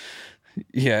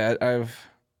 Yeah, I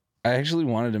actually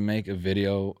wanted to make a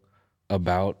video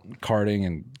about karting,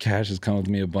 and Cash has come with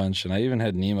me a bunch, and I even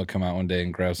had Nima come out one day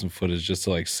and grab some footage just to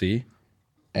like see.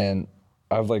 And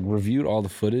I've like reviewed all the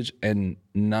footage, and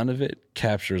none of it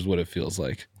captures what it feels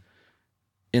like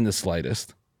in the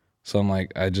slightest. So I'm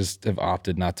like, I just have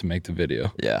opted not to make the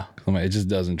video. Yeah. I'm like, it just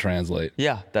doesn't translate.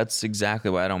 Yeah, that's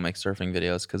exactly why I don't make surfing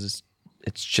videos, because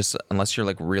it's just, unless you're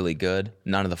like really good,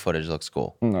 none of the footage looks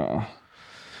cool. No.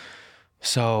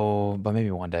 So, but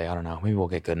maybe one day, I don't know. Maybe we'll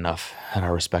get good enough at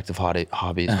our respective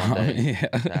hobbies one day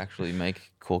to actually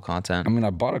make cool content. I mean,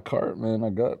 I bought a cart, man.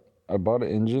 I bought an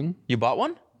engine. You bought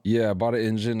one? Yeah, I bought an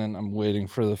engine, and I'm waiting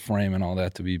for the frame and all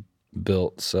that to be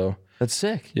built. So That's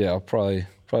sick. yeah, I'll probably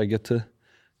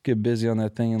get busy on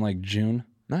that thing in like June.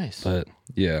 Nice. But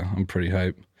yeah, I'm pretty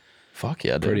hyped. Fuck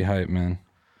yeah, dude. Pretty hyped, man.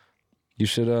 You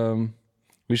should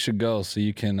we should go so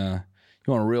you can you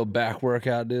want a real back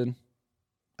workout, dude?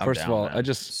 I'm First down, of all, man. I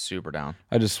just super down.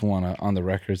 want to on the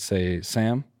record say,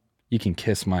 Sam, you can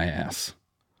kiss my ass.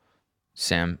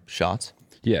 Sam shots?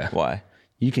 Yeah. Why?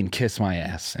 You can kiss my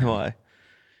ass, Sam. Why?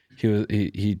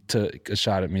 He took a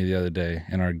shot at me the other day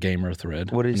in our gamer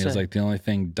thread. What did he and say? He was like, the only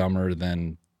thing dumber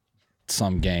than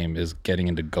some game is getting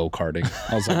into go-karting.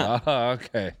 I was like, oh,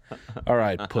 okay. All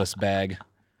right, puss bag.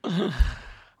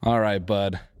 All right,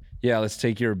 bud. Yeah, let's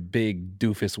take your big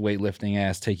doofus weightlifting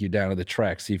ass, take you down to the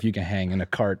track, see if you can hang in a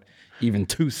cart even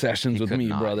 2 sessions with me,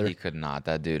 brother. He could not.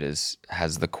 That dude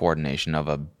has the coordination of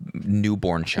a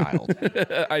newborn child.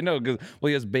 I know, because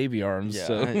he has baby arms. Yeah,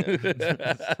 so.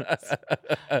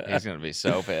 He's gonna be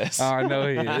so pissed. Oh, I know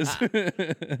he is.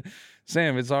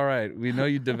 Sam, it's all right. We know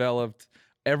you developed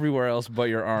everywhere else but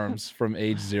your arms from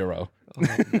age 0. Oh,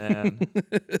 man.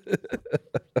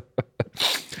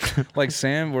 Like,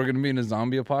 Sam, we're going to be in a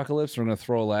zombie apocalypse. We're going to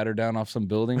throw a ladder down off some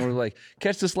building. We're like,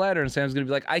 catch this ladder. And Sam's going to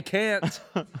be like, I can't.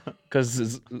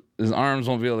 Because his arms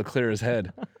won't be able to clear his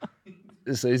head.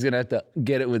 So he's going to have to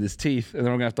get it with his teeth. And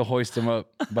then we're going to have to hoist him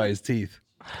up by his teeth.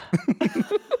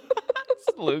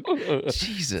 Luke.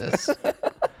 Jesus.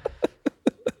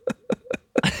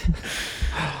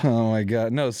 Oh, my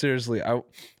God. No, seriously. I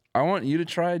want you to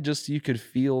try just so you could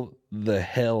feel the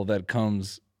hell that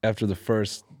comes after the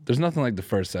first. There's nothing like the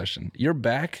first session. Your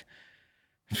back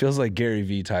feels like Gary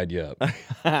Vee tied you up.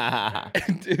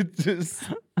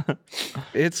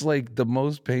 It's like the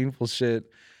most painful shit.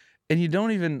 And you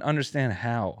don't even understand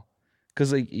how.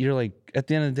 Because like you're like, at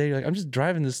the end of the day, you're like, I'm just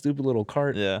driving this stupid little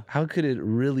cart. Yeah. How could it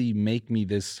really make me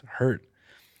this hurt?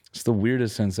 It's the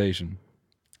weirdest sensation.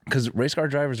 Because race car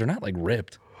drivers are not like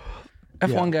ripped.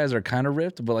 F1 guys are kind of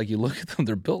ripped, but like you look at them,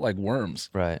 they're built like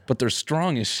worms. Right. But they're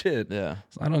strong as shit. Yeah.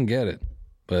 So I don't get it.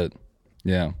 But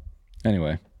yeah.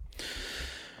 Anyway.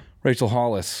 Rachel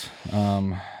Hollis.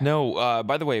 No,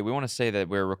 by the way, we want to say that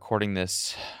we're recording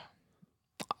this.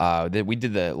 That we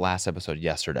did the last episode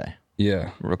yesterday.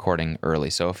 Yeah. We're recording early.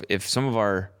 So if some of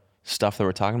our stuff that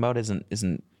we're talking about isn't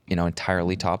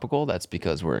entirely topical, that's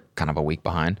because we're kind of a week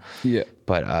behind. Yeah.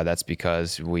 But that's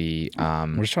because we're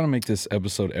just trying to make this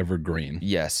episode evergreen.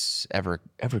 Yes,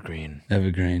 evergreen.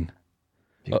 Evergreen.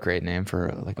 Be a great name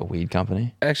for like a weed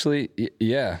company. Actually,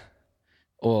 yeah.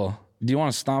 Well, do you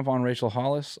want to stomp on Rachel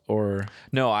Hollis or?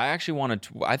 No, I actually wanted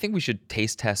to. I think we should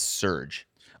taste test Surge.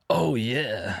 Oh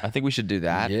yeah. I think we should do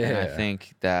that. And I Yeah.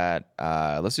 think that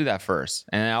let's do that first.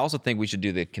 And I also think we should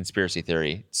do the conspiracy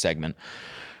theory segment.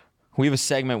 We have a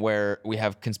segment where we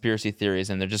have conspiracy theories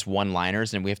and they're just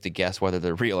one-liners and we have to guess whether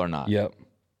they're real or not. Yep.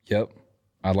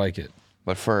 I like it.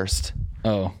 But first,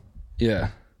 Oh, yeah.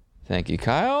 thank you,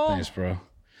 Kyle. Thanks, bro.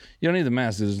 You don't need the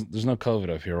mask. There's no COVID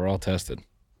up here. We're all tested.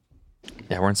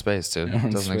 Yeah, we're in space, dude. We're It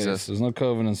in doesn't space. exist. There's no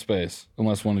COVID in space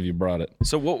unless one of you brought it.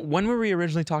 So when were we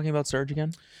originally talking about Surge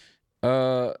again?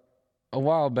 A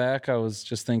while back, I was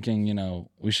just thinking,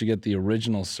 we should get the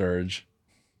original Surge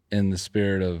in the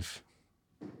spirit of,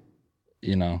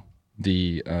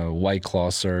 the White Claw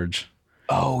Surge.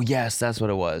 Oh, yes, that's what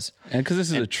it was. And because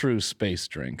this is a true space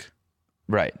drink,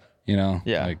 Right. Yeah.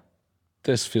 Yeah.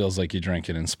 This feels like you drink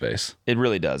it in space. It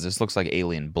really does. This looks like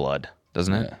alien blood,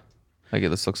 doesn't it? Yeah. Like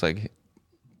this looks like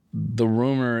The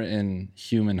rumor in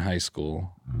human high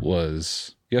school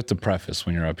was, you have to preface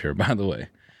when you're up here, by the way.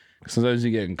 Sometimes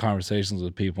you get in conversations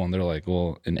with people and they're like,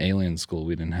 well, in alien school,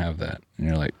 we didn't have that. And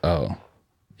you're like, oh,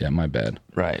 yeah, my bad.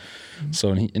 right.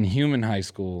 So in human high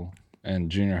school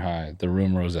and junior high, the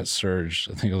rumor was that Surge,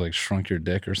 I think it was like shrunk your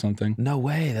dick or something. No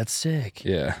way. That's sick.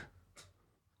 Yeah.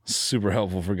 Super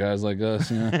helpful for guys like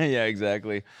us. Yeah,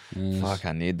 exactly. Yes. Fuck,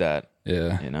 I need that.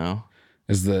 Yeah.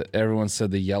 Everyone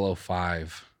said the yellow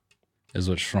 5 is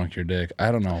what shrunk your dick.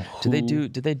 I don't know.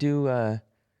 Did they do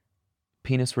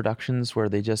penis reductions where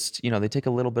they just, they take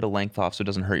a little bit of length off so it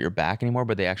doesn't hurt your back anymore,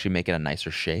 but they actually make it a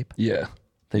nicer shape? Yeah.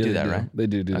 They do that, right? They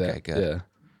do that. Okay, good. Yeah.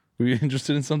 Were you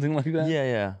interested in something like that?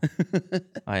 Yeah.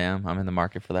 I am. I'm in the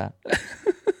market for that.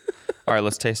 All right,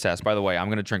 let's taste test. By the way, I'm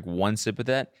going to drink one sip of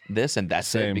this, and that's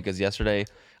Same. it, because yesterday,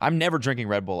 I'm never drinking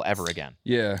Red Bull ever again.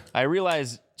 Yeah. I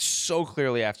realized so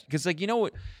clearly after, because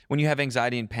when you have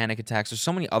anxiety and panic attacks, there's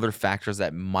so many other factors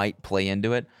that might play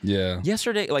into it. Yeah.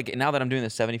 Yesterday, now that I'm doing the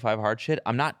 75 hard shit,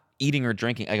 I'm not eating or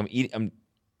drinking. I'm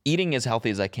eating as healthy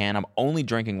as I can. I'm only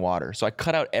drinking water. So I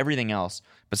cut out everything else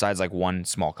besides one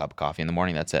small cup of coffee in the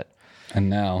morning. That's it. And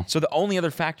now. So the only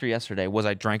other factor yesterday was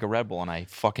I drank a Red Bull and I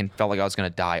fucking felt like I was going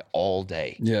to die all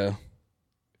day. Yeah.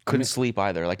 Couldn't sleep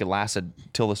either. It lasted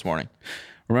till this morning.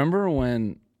 Remember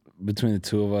when between the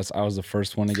two of us, I was the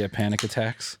first one to get panic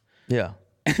attacks? Yeah.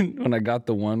 And when I got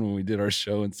the one when we did our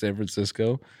show in San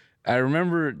Francisco, I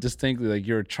remember distinctly,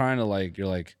 you're trying to you're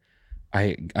like,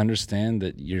 I understand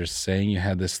that you're saying you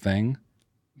had this thing,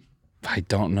 I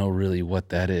don't know really what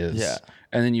that is. Yeah.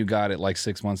 And then you got it like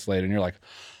 6 months later, and you're like,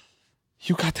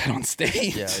 you got that on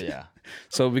stage. Yeah.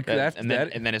 So because after and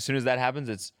that, then as soon as that happens,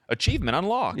 it's achievement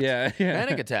unlocked. yeah.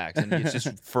 Panic attacks, and it's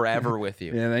just forever with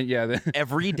you. Then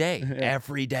Every day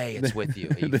it's with you.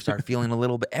 You start feeling a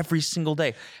little bit every single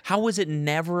day. How was it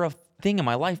never a thing in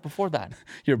my life before that?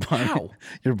 your body, How?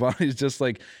 your body's just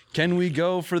like, can we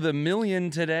go for the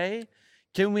million today?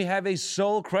 Can we have a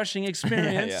soul-crushing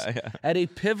experience at a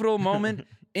pivotal moment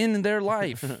in their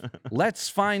life? Let's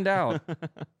find out. All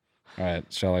right,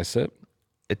 shall I sip?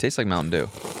 It tastes like Mountain Dew.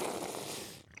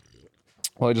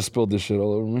 Well, I just spilled this shit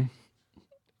all over me.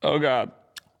 Oh God.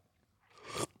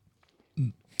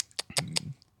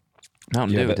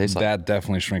 Mountain Dew. It tastes like that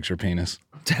definitely shrinks your penis.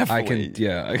 definitely.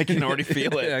 I can already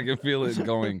feel it. I can feel it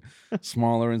going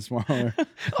smaller and smaller.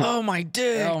 Oh my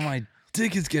dick. Oh, my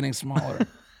dick is getting smaller,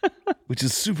 which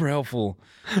is super helpful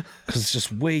because it's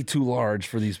just way too large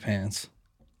for these pants.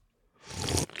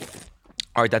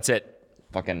 All right, that's it.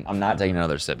 Fucking, I'm not taking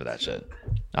another sip of that shit.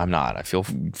 I'm not. I feel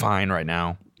fine right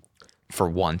now. For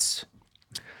once.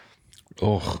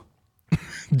 Oh,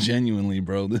 genuinely,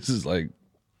 bro. This is like,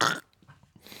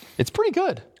 It's pretty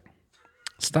good.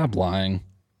 stop lying.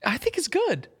 I think it's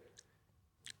good.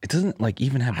 It doesn't like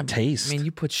even have a taste. I mean,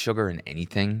 you put sugar in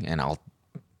anything, and I'll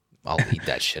eat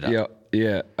that shit up.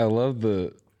 Yeah. I love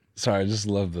the. Sorry, I just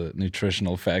love the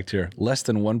nutritional fact here. Less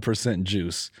than 1%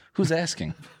 juice. Who's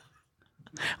asking?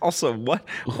 Also, what?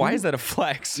 Why is that a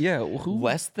flex? Yeah, who?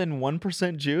 Less than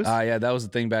 1% juice? Yeah, that was the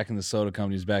thing back in the soda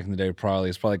companies back in the day. Probably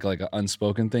it's probably like an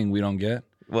unspoken thing we don't get.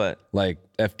 What? Like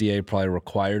FDA probably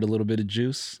required a little bit of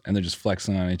juice, and they're just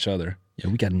flexing on each other. Yeah,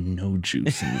 we got no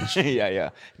juice in this. yeah.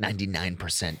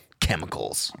 99%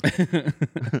 chemicals.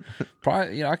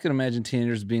 Probably, I could imagine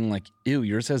teenagers being like, "Ew,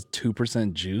 yours has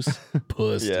 2% juice,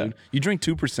 puss, Yeah. dude. You drink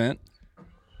 2%."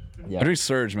 Yeah. I drink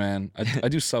Surge, man. I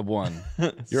do sub 1.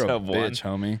 You're Sub a 1. bitch,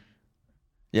 homie.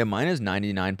 Yeah, mine is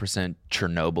 99%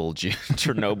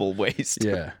 Chernobyl waste.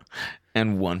 Yeah.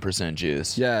 And 1%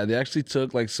 juice. Yeah, they actually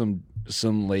took like some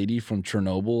lady from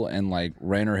Chernobyl and like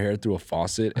ran her hair through a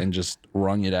faucet and just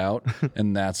wrung it out,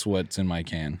 and that's what's in my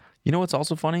can. You know what's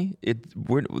also funny?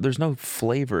 There's no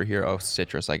flavor here. Oh,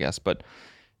 citrus, I guess. But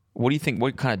what do you think?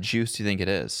 What kind of juice do you think it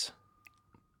is?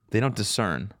 They don't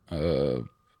discern.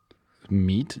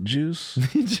 Meat juice?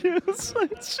 Juice?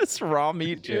 It's just raw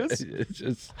meat juice. It's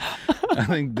just, I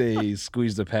think they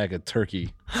squeezed a pack of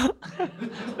turkey. No,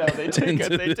 they take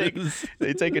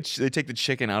the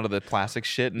chicken out of the plastic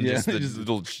shit and just the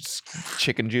little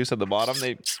chicken juice at the bottom.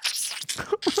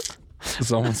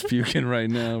 Someone's puking right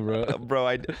now, bro. Bro,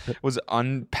 I was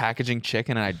unpackaging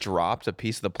chicken and I dropped a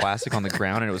piece of the plastic on the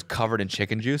ground and it was covered in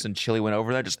chicken juice, and Chili went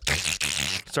over there, just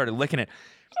started licking it.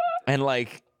 And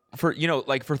like for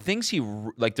things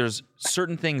there's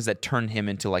certain things that turn him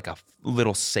into like a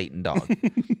little Satan dog.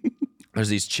 There's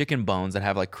these chicken bones that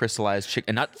have like crystallized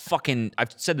chicken, and not fucking,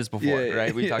 I've said this before,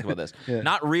 right? We've talked about this. Yeah.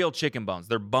 Not real chicken bones.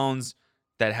 They're bones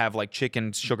that have like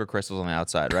chicken sugar crystals on the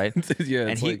outside, right? Yeah.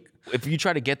 And if you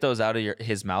try to get those out of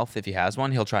his mouth, if he has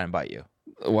one, he'll try and bite you.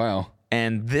 Wow.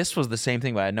 And this was the same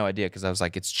thing, but I had no idea because I was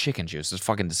like, it's chicken juice. It's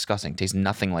fucking disgusting. It tastes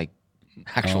nothing like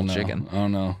actual chicken. Oh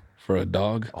no. For a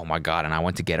dog? Oh my God. And I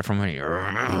went to get it from him.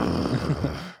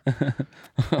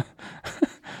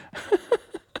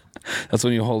 That's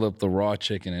when you hold up the raw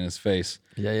chicken in his face.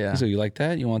 Yeah. So you like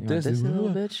that? You want this? This little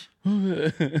bitch?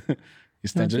 You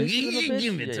stand there.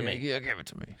 Give it to me. Yeah, give it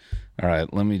to me. All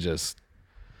right, let me just.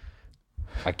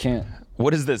 I can't.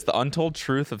 What is this? The untold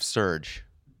truth of Surge.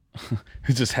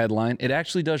 It's just headline. It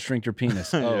actually does shrink your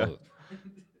penis. Oh,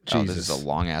 Jesus. Oh, this is a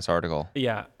long ass article.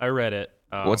 Yeah, I read it.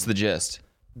 What's the gist?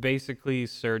 Basically,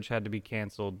 Surge had to be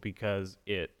canceled because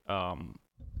it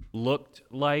looked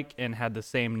like and had the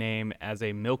same name as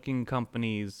a milking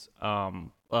company's,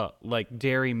 like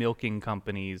dairy milking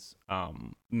company's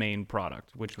main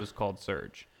product, which was called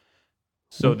Surge.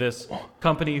 So this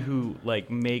company who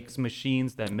like makes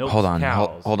machines that milk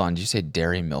cows. Hold on. Did you say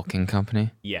dairy milking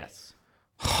company? Yes.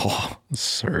 Oh,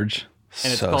 Surge.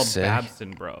 And it's So called sick.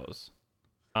 Babson Bros.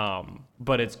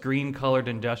 But its green colored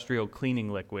industrial cleaning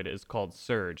liquid is called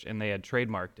Surge, and they had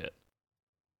trademarked it.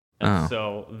 And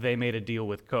so they made a deal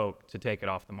with Coke to take it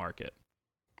off the market.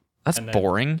 That's And then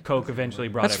boring. Coke eventually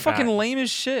brought That's it back. fucking lame as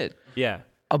shit. Yeah.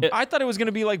 I thought it was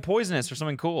gonna be like poisonous or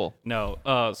something cool. No,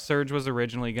 Surge was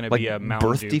originally going to Like be a Mountain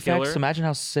birth Dew defects. killer. Imagine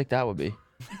how sick that would be.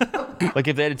 Like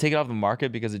if they had to take it off the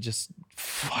market because it just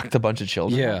fucked a bunch of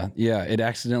children. Yeah. It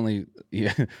accidentally.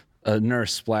 Yeah, a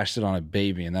nurse splashed it on a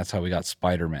baby, and that's how we got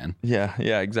Spider-Man. Yeah,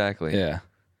 exactly. Yeah.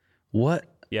 What?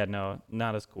 Yeah, no,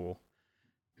 not as cool.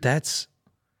 That's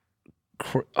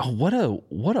what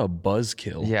a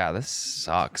buzzkill. Yeah, this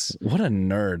sucks. What a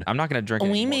nerd. I'm not gonna drink. We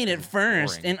anymore made 'cause it it's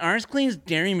first, boring. and ours cleans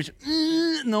dairy machine.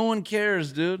 No one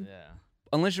cares, dude. Yeah.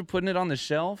 Unless you're putting it on the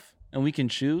shelf and we can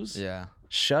choose. Yeah.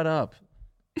 Shut up.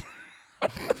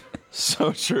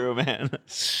 So true, man.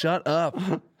 Shut up.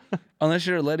 Unless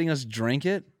you're letting us drink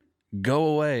it, go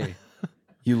away.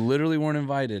 You literally weren't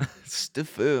invited.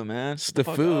 Steffu, man. It's the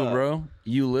food, bro.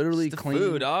 You literally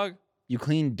clean. dog. You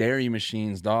clean dairy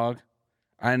machines, dog.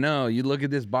 I know. You look at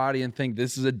this body and think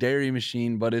this is a dairy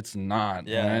machine, but it's not.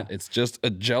 Yeah. Right? It's just a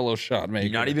Jello shot maker.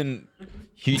 You're not even.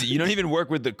 You don't even work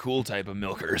with the cool type of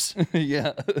milkers.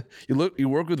 Yeah. You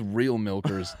work with real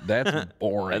milkers. That's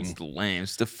boring. That's lame.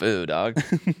 Steffu, dog.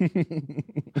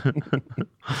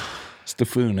 It's the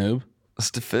food, noob.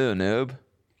 Steffu,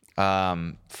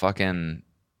 noob. Fucking.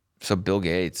 So Bill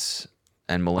Gates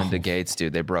and Melinda Gates,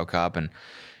 dude, they broke up, and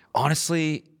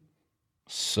honestly,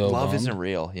 So love bummed. isn't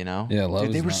real, you know? Yeah, love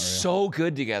Dude, they is were not real. so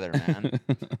good together, man.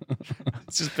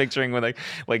 It's just picturing with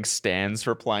like stands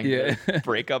for playing Yeah. the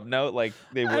breakup note, like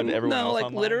they would everyone No, else like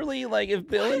online. literally, like if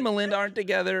Bill and Melinda aren't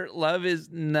together, love is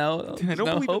no. I don't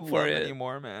no believe hope in for love it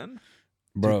anymore, man.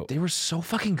 bro. Dude, they were so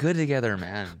fucking good together,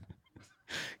 man. Can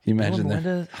you Bill imagine and that?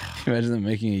 Melinda- Can you imagine them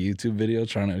making a YouTube video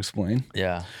trying to explain?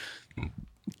 Yeah.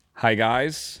 Hi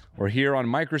guys, we're here on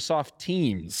Microsoft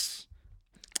Teams,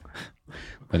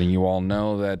 letting you all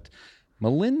know that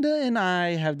Melinda and I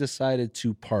have decided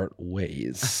to part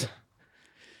ways.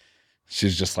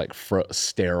 She's just like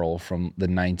sterile from the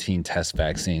 19 test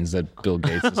vaccines that Bill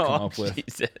Gates has come up with.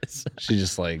 Jesus. She's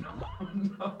just like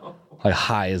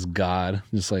high as God,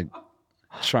 just like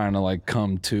trying to like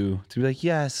come to be like,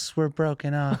 yes, we're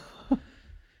broken up.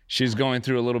 She's going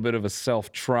through a little bit of a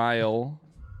self-trial,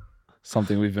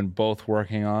 something we've been both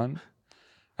working on.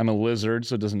 I'm a lizard,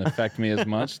 so it doesn't affect me as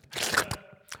much.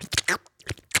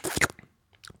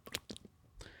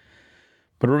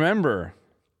 But remember,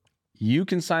 you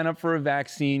can sign up for a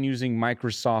vaccine using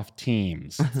Microsoft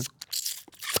Teams.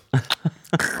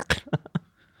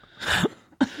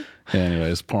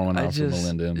 Anyways, pour one out for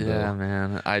Melinda and Bill. Yeah,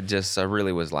 man. I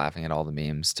really was laughing at all the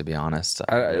memes, to be honest.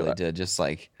 I really did. Just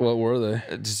like, What were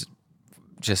they?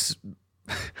 just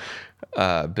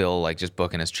Bill like just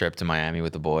booking his trip to Miami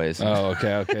with the boys. Oh,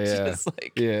 okay, yeah. Just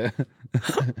like, Yeah.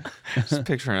 just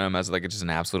picturing him as like just an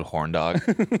absolute horn dog.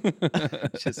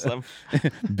 Just some,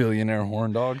 Billionaire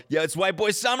horn dog. yeah, it's white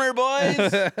boy summer, boys.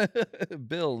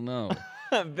 Bill, no.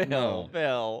 Bill,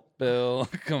 Bill,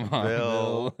 come on,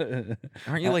 Bill. Bill.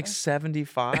 aren't you like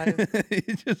 75?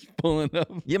 He's just pulling up.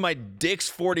 Yeah, my dick's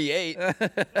 48.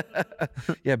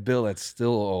 Yeah, Bill, that's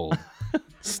still old.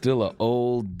 Still an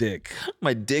old dick.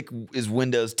 My dick is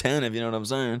Windows 10, if you know what I'm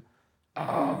saying.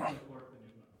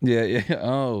 Yeah.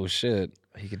 Oh shit.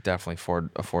 He could definitely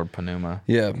afford Panuma.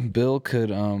 Yeah, Bill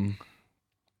could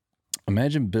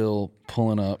imagine Bill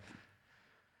pulling up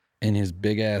in his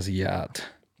big ass yacht.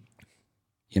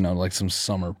 You know, like some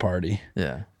summer party.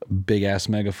 Yeah. Big ass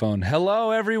megaphone.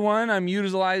 Hello everyone. I'm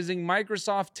utilizing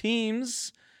Microsoft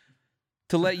Teams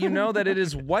to let you know that it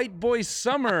is white boy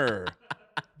summer.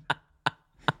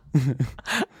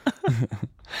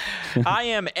 I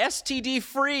am STD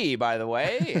free, by the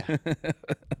way.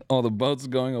 All the boats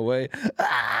going away.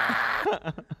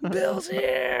 Ah, Bill's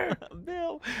here.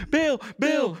 Bill.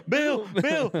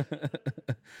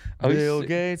 Oh, he's Bill sick.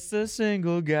 Gates, the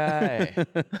single guy.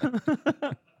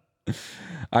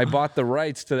 I bought the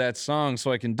rights to that song,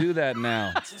 so I can do that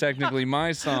now. It's technically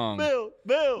my song. Bill.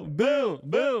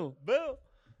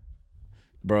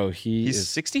 Bro, he's He's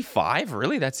 65?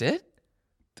 Really? That's it?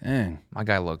 dang. My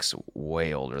guy looks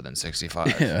way older than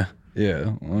 65.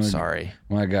 Yeah. Sorry.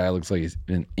 My guy looks like he's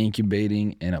been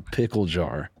incubating in a pickle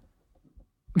jar.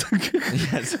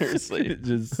 Yeah, seriously.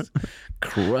 Just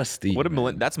crusty. What did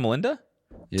Melinda? That's Melinda?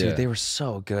 Yeah. Dude, they were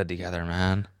so good together,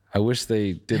 man. I wish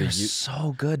they did They're a.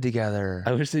 so good together.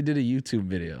 I wish they did a YouTube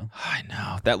video. I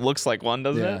know. That looks like one,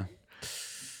 doesn't Yeah. it?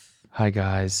 Hi,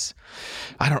 guys.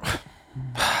 I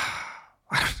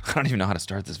don't even know how to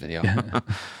start this video.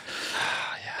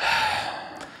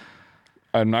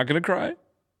 I'm not gonna cry.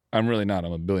 I'm really not.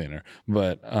 I'm a billionaire.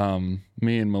 But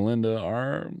me and Melinda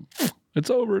are. It's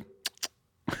over.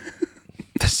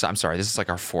 I'm sorry. This is like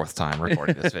our fourth time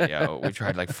recording this video. We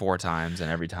tried like 4 times,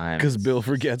 and every time Because Bill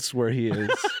forgets where he is.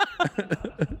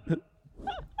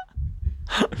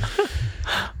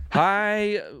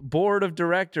 Hi, board of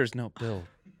directors. No,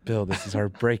 Bill, this is our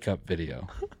breakup video.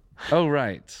 Oh,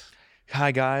 right.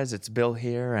 Hi guys, it's Bill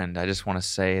here, and I just want to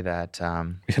say that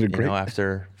had a great-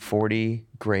 after 40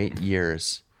 great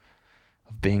years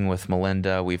of being with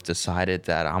Melinda, we've decided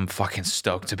that I'm fucking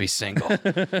stoked to be single.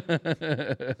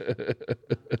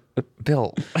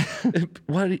 Bill,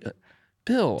 What?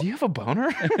 Bill, do you have a boner?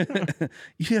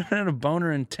 you haven't had a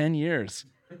boner in 10 years.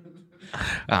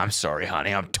 I'm sorry,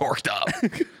 honey. I'm torqued up.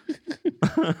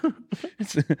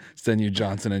 It's the new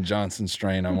Johnson & Johnson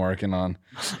strain I'm working on.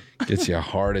 Gets you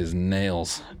hard as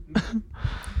nails.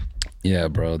 Yeah,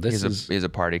 bro. He has a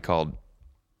party called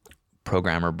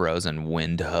Programmer Bros and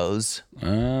Wind Hose.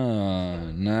 Oh,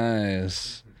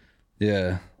 nice.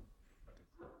 Yeah.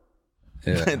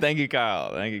 Yeah. Thank you,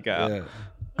 Kyle. Thank you, Kyle. Yeah.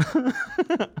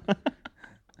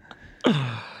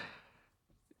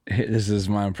 This is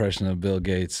my impression of Bill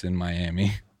Gates in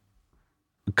Miami,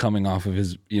 coming off of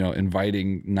his,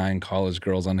 inviting 9 college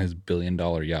girls on his $1 billion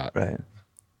yacht. Right.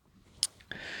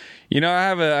 I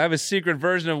have a secret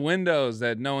version of Windows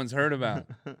that no one's heard about.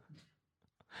 You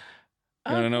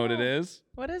want to know what it is?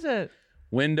 What is it?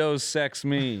 Windows Sex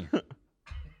Me.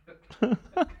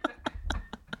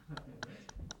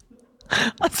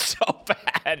 That's so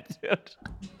bad, dude.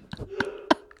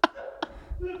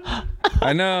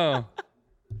 I know.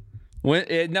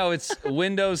 No, it's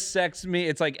Windows Sex Me.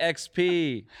 It's like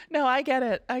XP. No, I get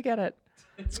it.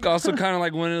 It's also kind of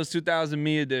like Windows 2000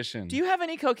 Me Edition. Do you have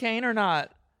any cocaine or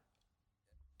not?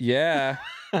 Yeah.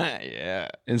 Yeah.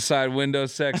 Inside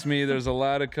Windows Sex Me, there's a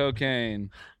lot of cocaine.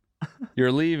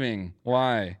 You're leaving.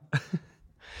 Why?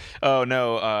 Oh,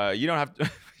 no. You don't have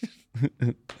to.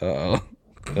 Uh-oh.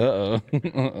 Uh-oh.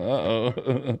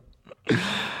 Uh-oh.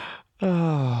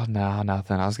 Oh, no,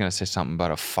 nothing. I was going to say something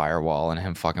about a firewall and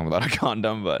him fucking without a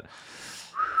condom, but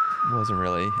it wasn't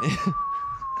really.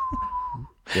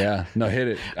 Yeah. No, hit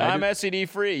it. I'm STD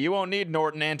free. You won't need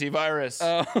Norton antivirus.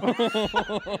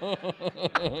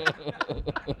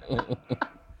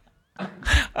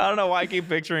 I don't know why I keep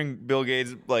picturing Bill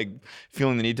Gates like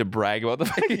feeling the need to brag about the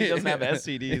fact he doesn't have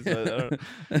STDs.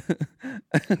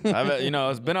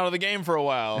 It's been out of the game for a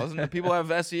while. People have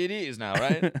STDs now,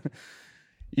 right?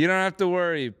 You don't have to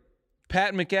worry.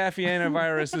 Pat McAfee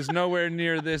antivirus is nowhere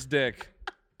near this dick.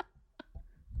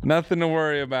 Nothing to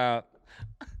worry about.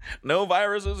 No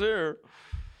viruses here.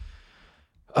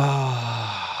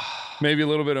 Maybe a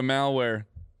little bit of malware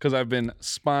because I've been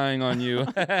spying on you.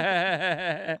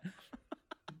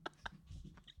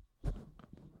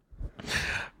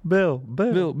 Bill.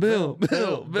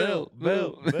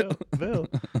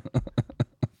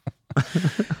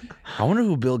 I wonder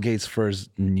who Bill Gates' first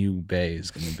new bae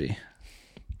is going to be.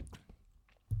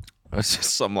 It's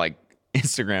just some like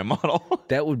Instagram model.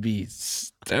 That would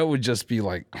just be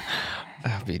like,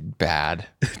 That'd be bad.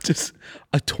 just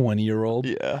a 20-year-old.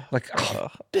 Yeah. Like,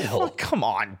 Bill. Come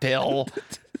on, Bill.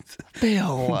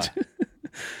 Bill.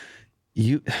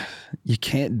 You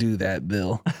can't do that,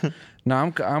 Bill. No,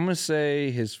 I'm gonna say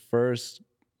his first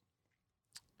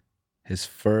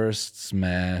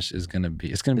smash is gonna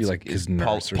be like his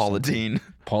nurse or Paula something. Dean.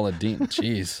 Paula Dean.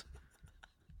 Jeez.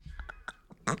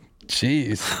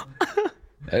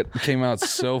 That came out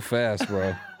so fast,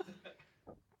 bro.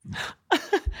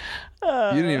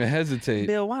 You didn't even hesitate.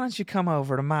 Bill, why don't you come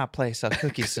over to my place? I'll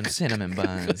cook you some cinnamon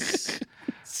buns.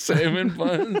 Cinnamon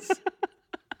buns.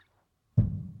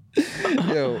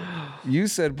 Yo, you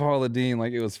said Paula Dean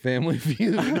like it was Family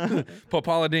Feud.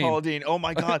 Paula Dean. Paula Dean. Oh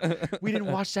my God, we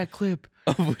didn't watch that clip.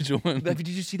 Which one? Did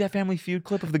you see that Family Feud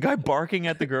clip of the guy barking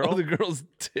at the girl? Oh, the girl's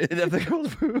tits. At the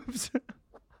girl's boobs.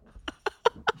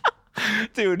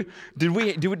 Dude,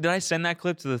 did I send that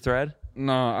clip to the thread?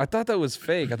 No, I thought that was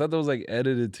fake. I thought that was like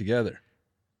edited together.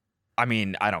 I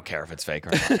mean, I don't care if it's fake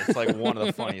or not. It's like one of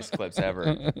the funniest clips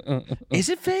ever. Is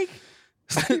it fake?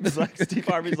 Steve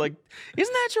Harvey's like,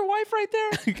 isn't that your wife right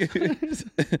there?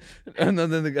 And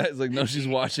then the guy's like, no, she's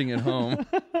watching at home.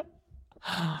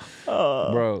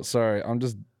 Bro, sorry. I'm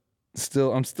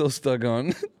still stuck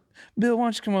on. Bill, why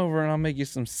don't you come over and I'll make you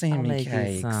some salmon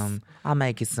cakes. I'll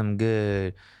make you some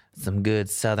good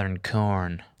Southern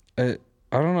corn. I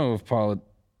don't know if Paula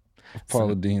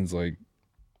Dean's like.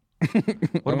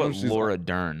 What about Laura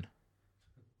Dern?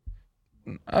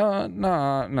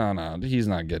 No. He's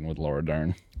not getting with Laura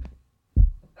Dern.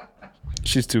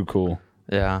 She's too cool.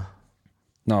 Yeah.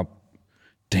 No,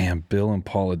 damn, Bill and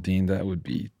Paula Dean, that would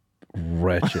be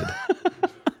wretched.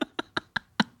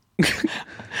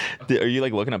 Are you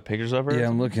like looking up pictures of her? Yeah,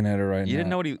 I'm looking at her right now. You didn't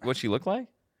know what she looked like?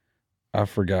 I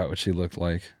forgot what she looked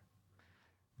like.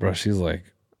 Bro, she's like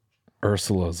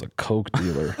Ursula's a coke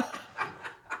dealer.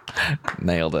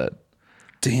 Nailed it.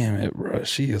 Damn it, bro.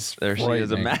 She is There she frightening.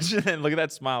 is. Imagine. Look at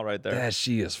that smile right there. Yeah,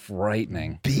 she is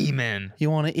frightening. Beaming.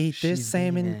 You want to eat this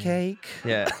salmon cake?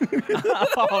 Yeah.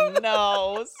 Oh,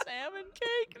 no. Salmon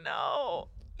cake? No.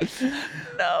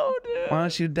 No, dude. Why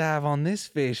don't you dive on this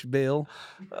fish, Bill?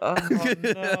 Oh,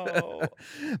 no.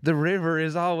 The river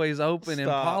is always open in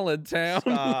Pollen Town.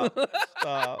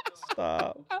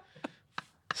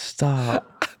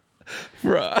 Stop.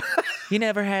 Bruh. You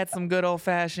never had some good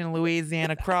old-fashioned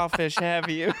Louisiana crawfish, have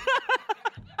you?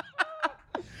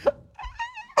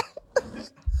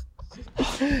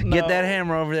 Get that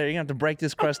hammer over there. You're going to have to break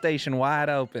this crustacean wide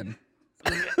open.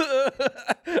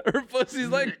 Her pussy's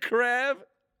like a crab.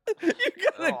 You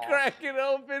gotta crack it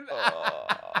open.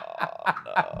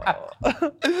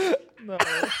 No.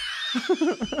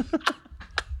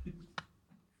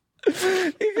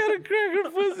 You gotta crack her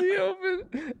pussy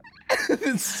open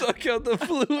and suck out the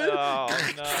fluid. Oh,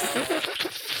 no.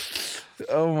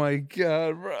 Oh my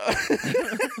God, bro.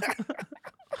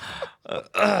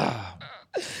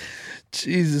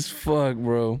 Jesus fuck,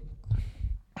 bro.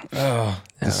 Oh,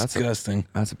 disgusting.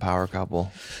 That's a power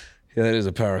couple. Yeah, that is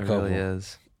a power couple. It really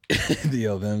is.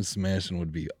 The them smashing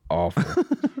would be awful.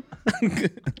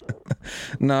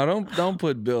 No, don't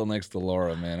put Bill next to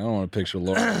Laura, man. I don't want to picture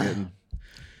Laura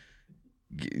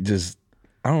getting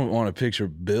I don't want to picture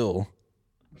Bill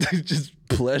just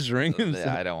pleasuring himself.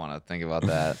 Yeah, I don't want to think about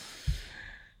that.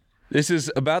 This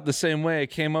is about the same way I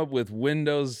came up with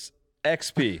Windows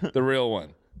XP, the real one.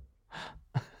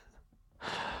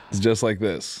 It's just like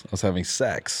this. I was having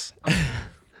sex.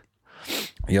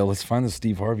 Yo, let's find the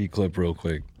Steve Harvey clip real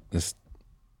quick.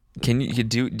 Can you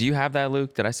do you have that,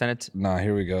 Luke? Did I send it? Nah,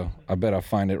 here we go. I bet I'll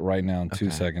find it right now in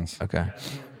 2 seconds. Okay.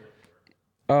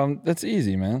 That's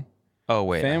easy, man. Oh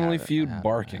wait. Family Feud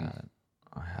barking.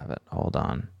 I have it. Hold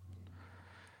on.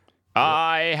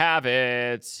 I have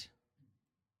it.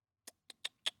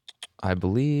 I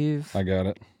believe. I got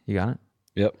it. You got it?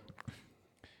 Yep.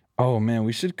 Oh man,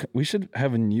 we should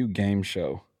have a new game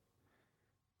show.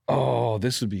 Oh,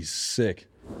 this would be sick.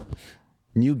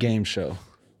 New game show.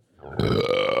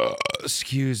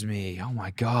 Excuse me. Oh my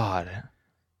God.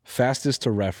 Fastest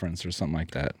to reference or something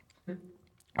like that.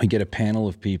 We get a panel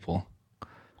of people.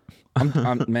 I'm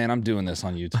doing this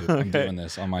on YouTube. Okay. I'm doing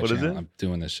this on my channel. I'm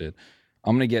doing this shit.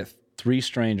 I'm gonna get 3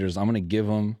 strangers. I'm gonna give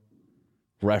them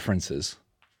references.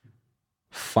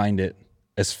 Find it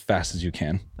as fast as you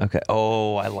can. Okay.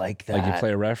 Oh, I like that. Like you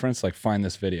play a reference, like find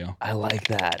this video. I like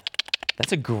that.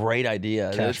 That's a great idea.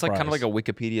 It's like kind of like a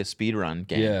Wikipedia speedrun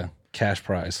game. Yeah. Cash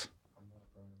prize.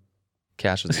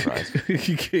 Cash is the prize.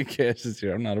 Cash is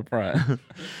here. I'm not a prize.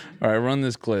 All right, run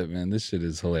this clip, man. This shit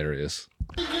is hilarious.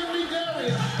 Get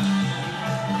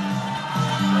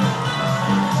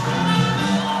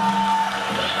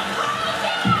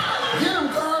him,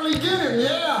 Carly, get him,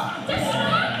 yeah.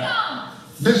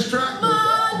 Distract him.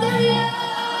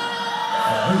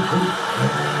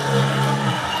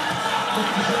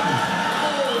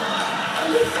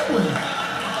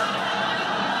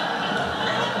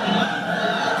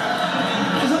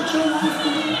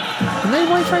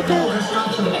 Wife right there. Oh, that's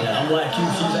not your wife. I'm like you,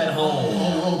 she's at home.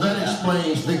 Oh, that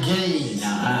explains the gaze.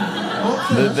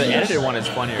 Okay, The edited one is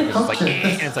funnier because it's like,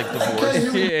 and it's like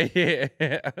divorce.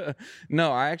 Yeah.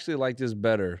 No, I actually like this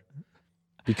better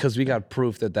because we got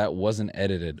proof that wasn't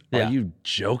edited. Yeah. Are you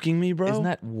joking me, bro? Isn't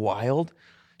that wild?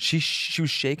 She was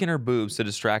shaking her boobs to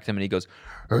distract him, and he goes,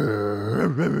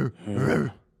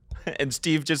 and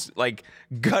Steve just like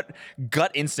gut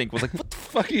instinct was like, "What the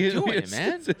fuck are you doing,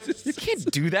 man? You can't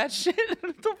do that shit."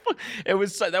 What the fuck? It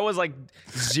was that was like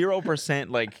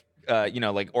 0% like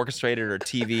like orchestrated or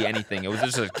TV anything. It was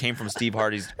just it came from Steve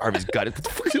Harvey's gut. What the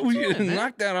fuck are you doing, man?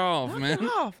 Knock that off, man. Knock it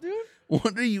off, dude.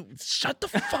 What are you? Shut the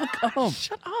fuck up.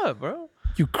 Shut up, bro.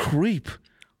 You creep.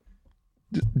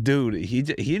 Dude, he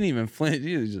didn't even flinch.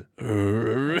 He was just.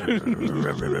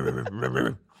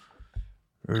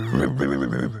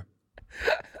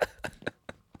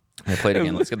 Hey, play it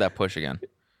again. Let's get that push again.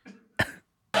 Get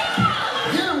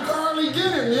him, Carly,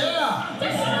 get him, yeah.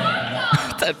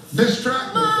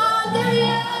 Distract him.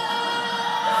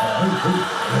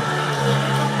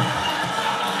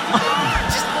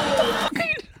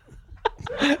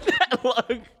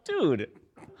 Look, dude.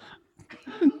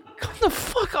 Come the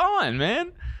fuck on,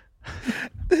 man.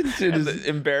 That shit is The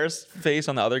embarrassed face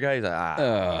on the other guy. He's like,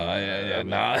 yeah,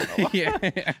 nah. Yeah.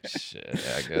 Shit,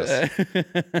 yeah, I guess.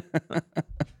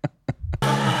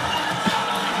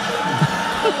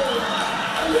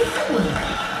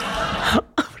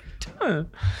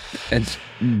 And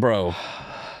bro,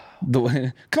 the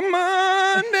way, come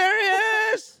on,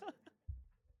 Darius.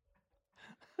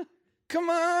 Come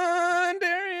on,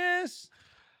 Darius.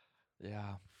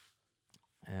 Yeah,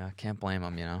 I can't blame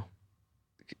him, you know.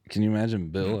 Can you imagine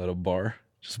Bill at a bar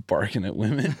just barking at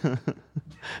women,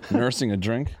 nursing a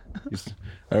drink? He's,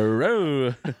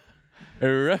 arrow,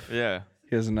 arrow. Yeah.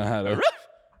 He doesn't know how to.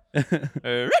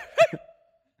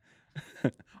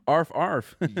 Arf,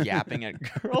 arf. Yapping at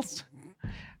girls.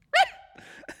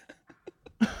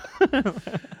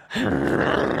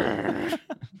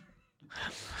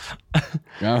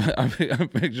 I'm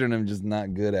picturing him just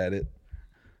not good at it.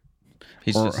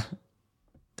 He's just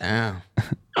damn.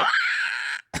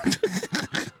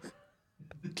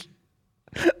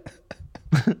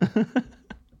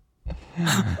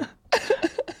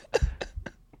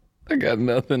 I got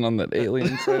nothing on that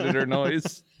alien predator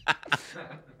noise.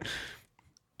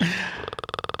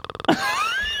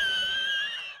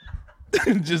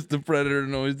 Just the predator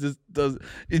noise just does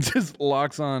it just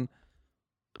locks on.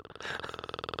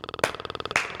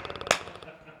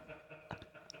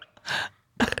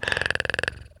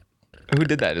 Who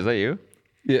did that? Is that you?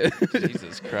 Yeah.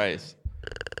 Jesus Christ.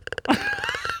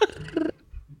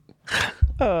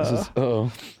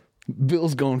 Oh,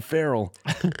 Bill's going feral.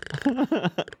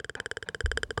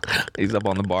 He's up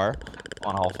on the bar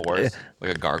on all fours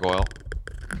like a gargoyle.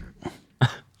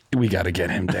 We got to get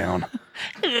him down.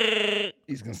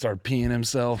 He's gonna start peeing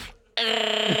himself.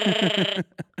 The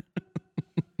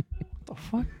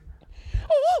fuck?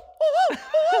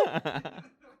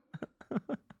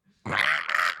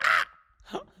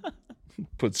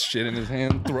 Puts shit in his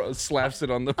hand, slaps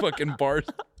it on the fucking bar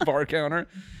counter.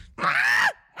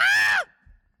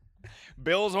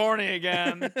 Bill's horny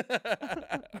again.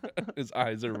 His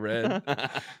eyes are red.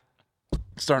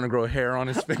 Starting to grow hair on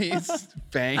his face.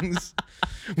 Fangs.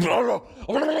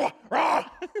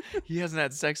 He hasn't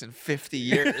had sex in 50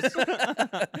 years.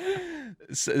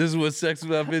 This is what sex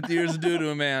without 50 years do to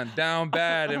a man. Down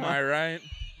bad, am I right?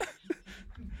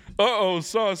 Uh-oh,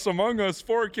 Sauce Among Us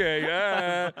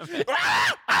 4K.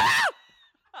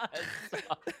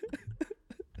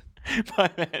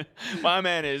 My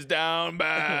man is down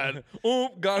bad. Oh,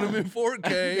 got him in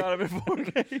 4K. Got him in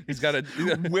 4K. He's got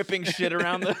whipping shit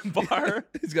around the bar.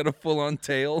 He's got a full-on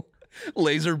tail.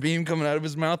 Laser beam coming out of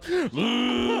his mouth.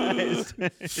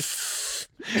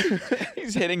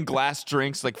 He's hitting glass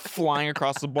drinks, like flying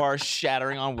across the bar,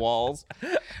 shattering on walls.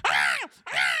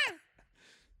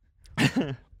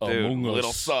 Dude,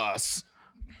 little sauce.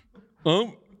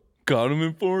 Oh, got him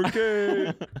in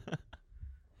 4K.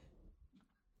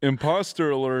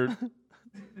 Imposter alert.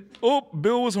 Oh,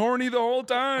 Bill was horny the whole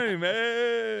time.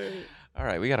 Hey. All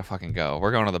right, we gotta fucking go.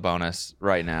 We're going to the bonus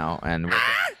right now, and we're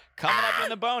coming up in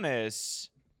the bonus.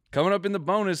 Coming up in the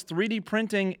bonus, 3D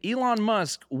printing. Elon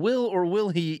Musk will or will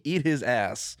he eat his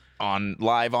ass?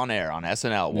 Live on air on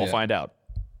SNL. We'll find out.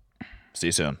 See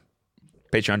you soon.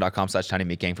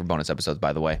 Patreon.com/TinyMeatGang for bonus episodes,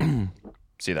 by the way.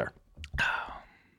 See you there.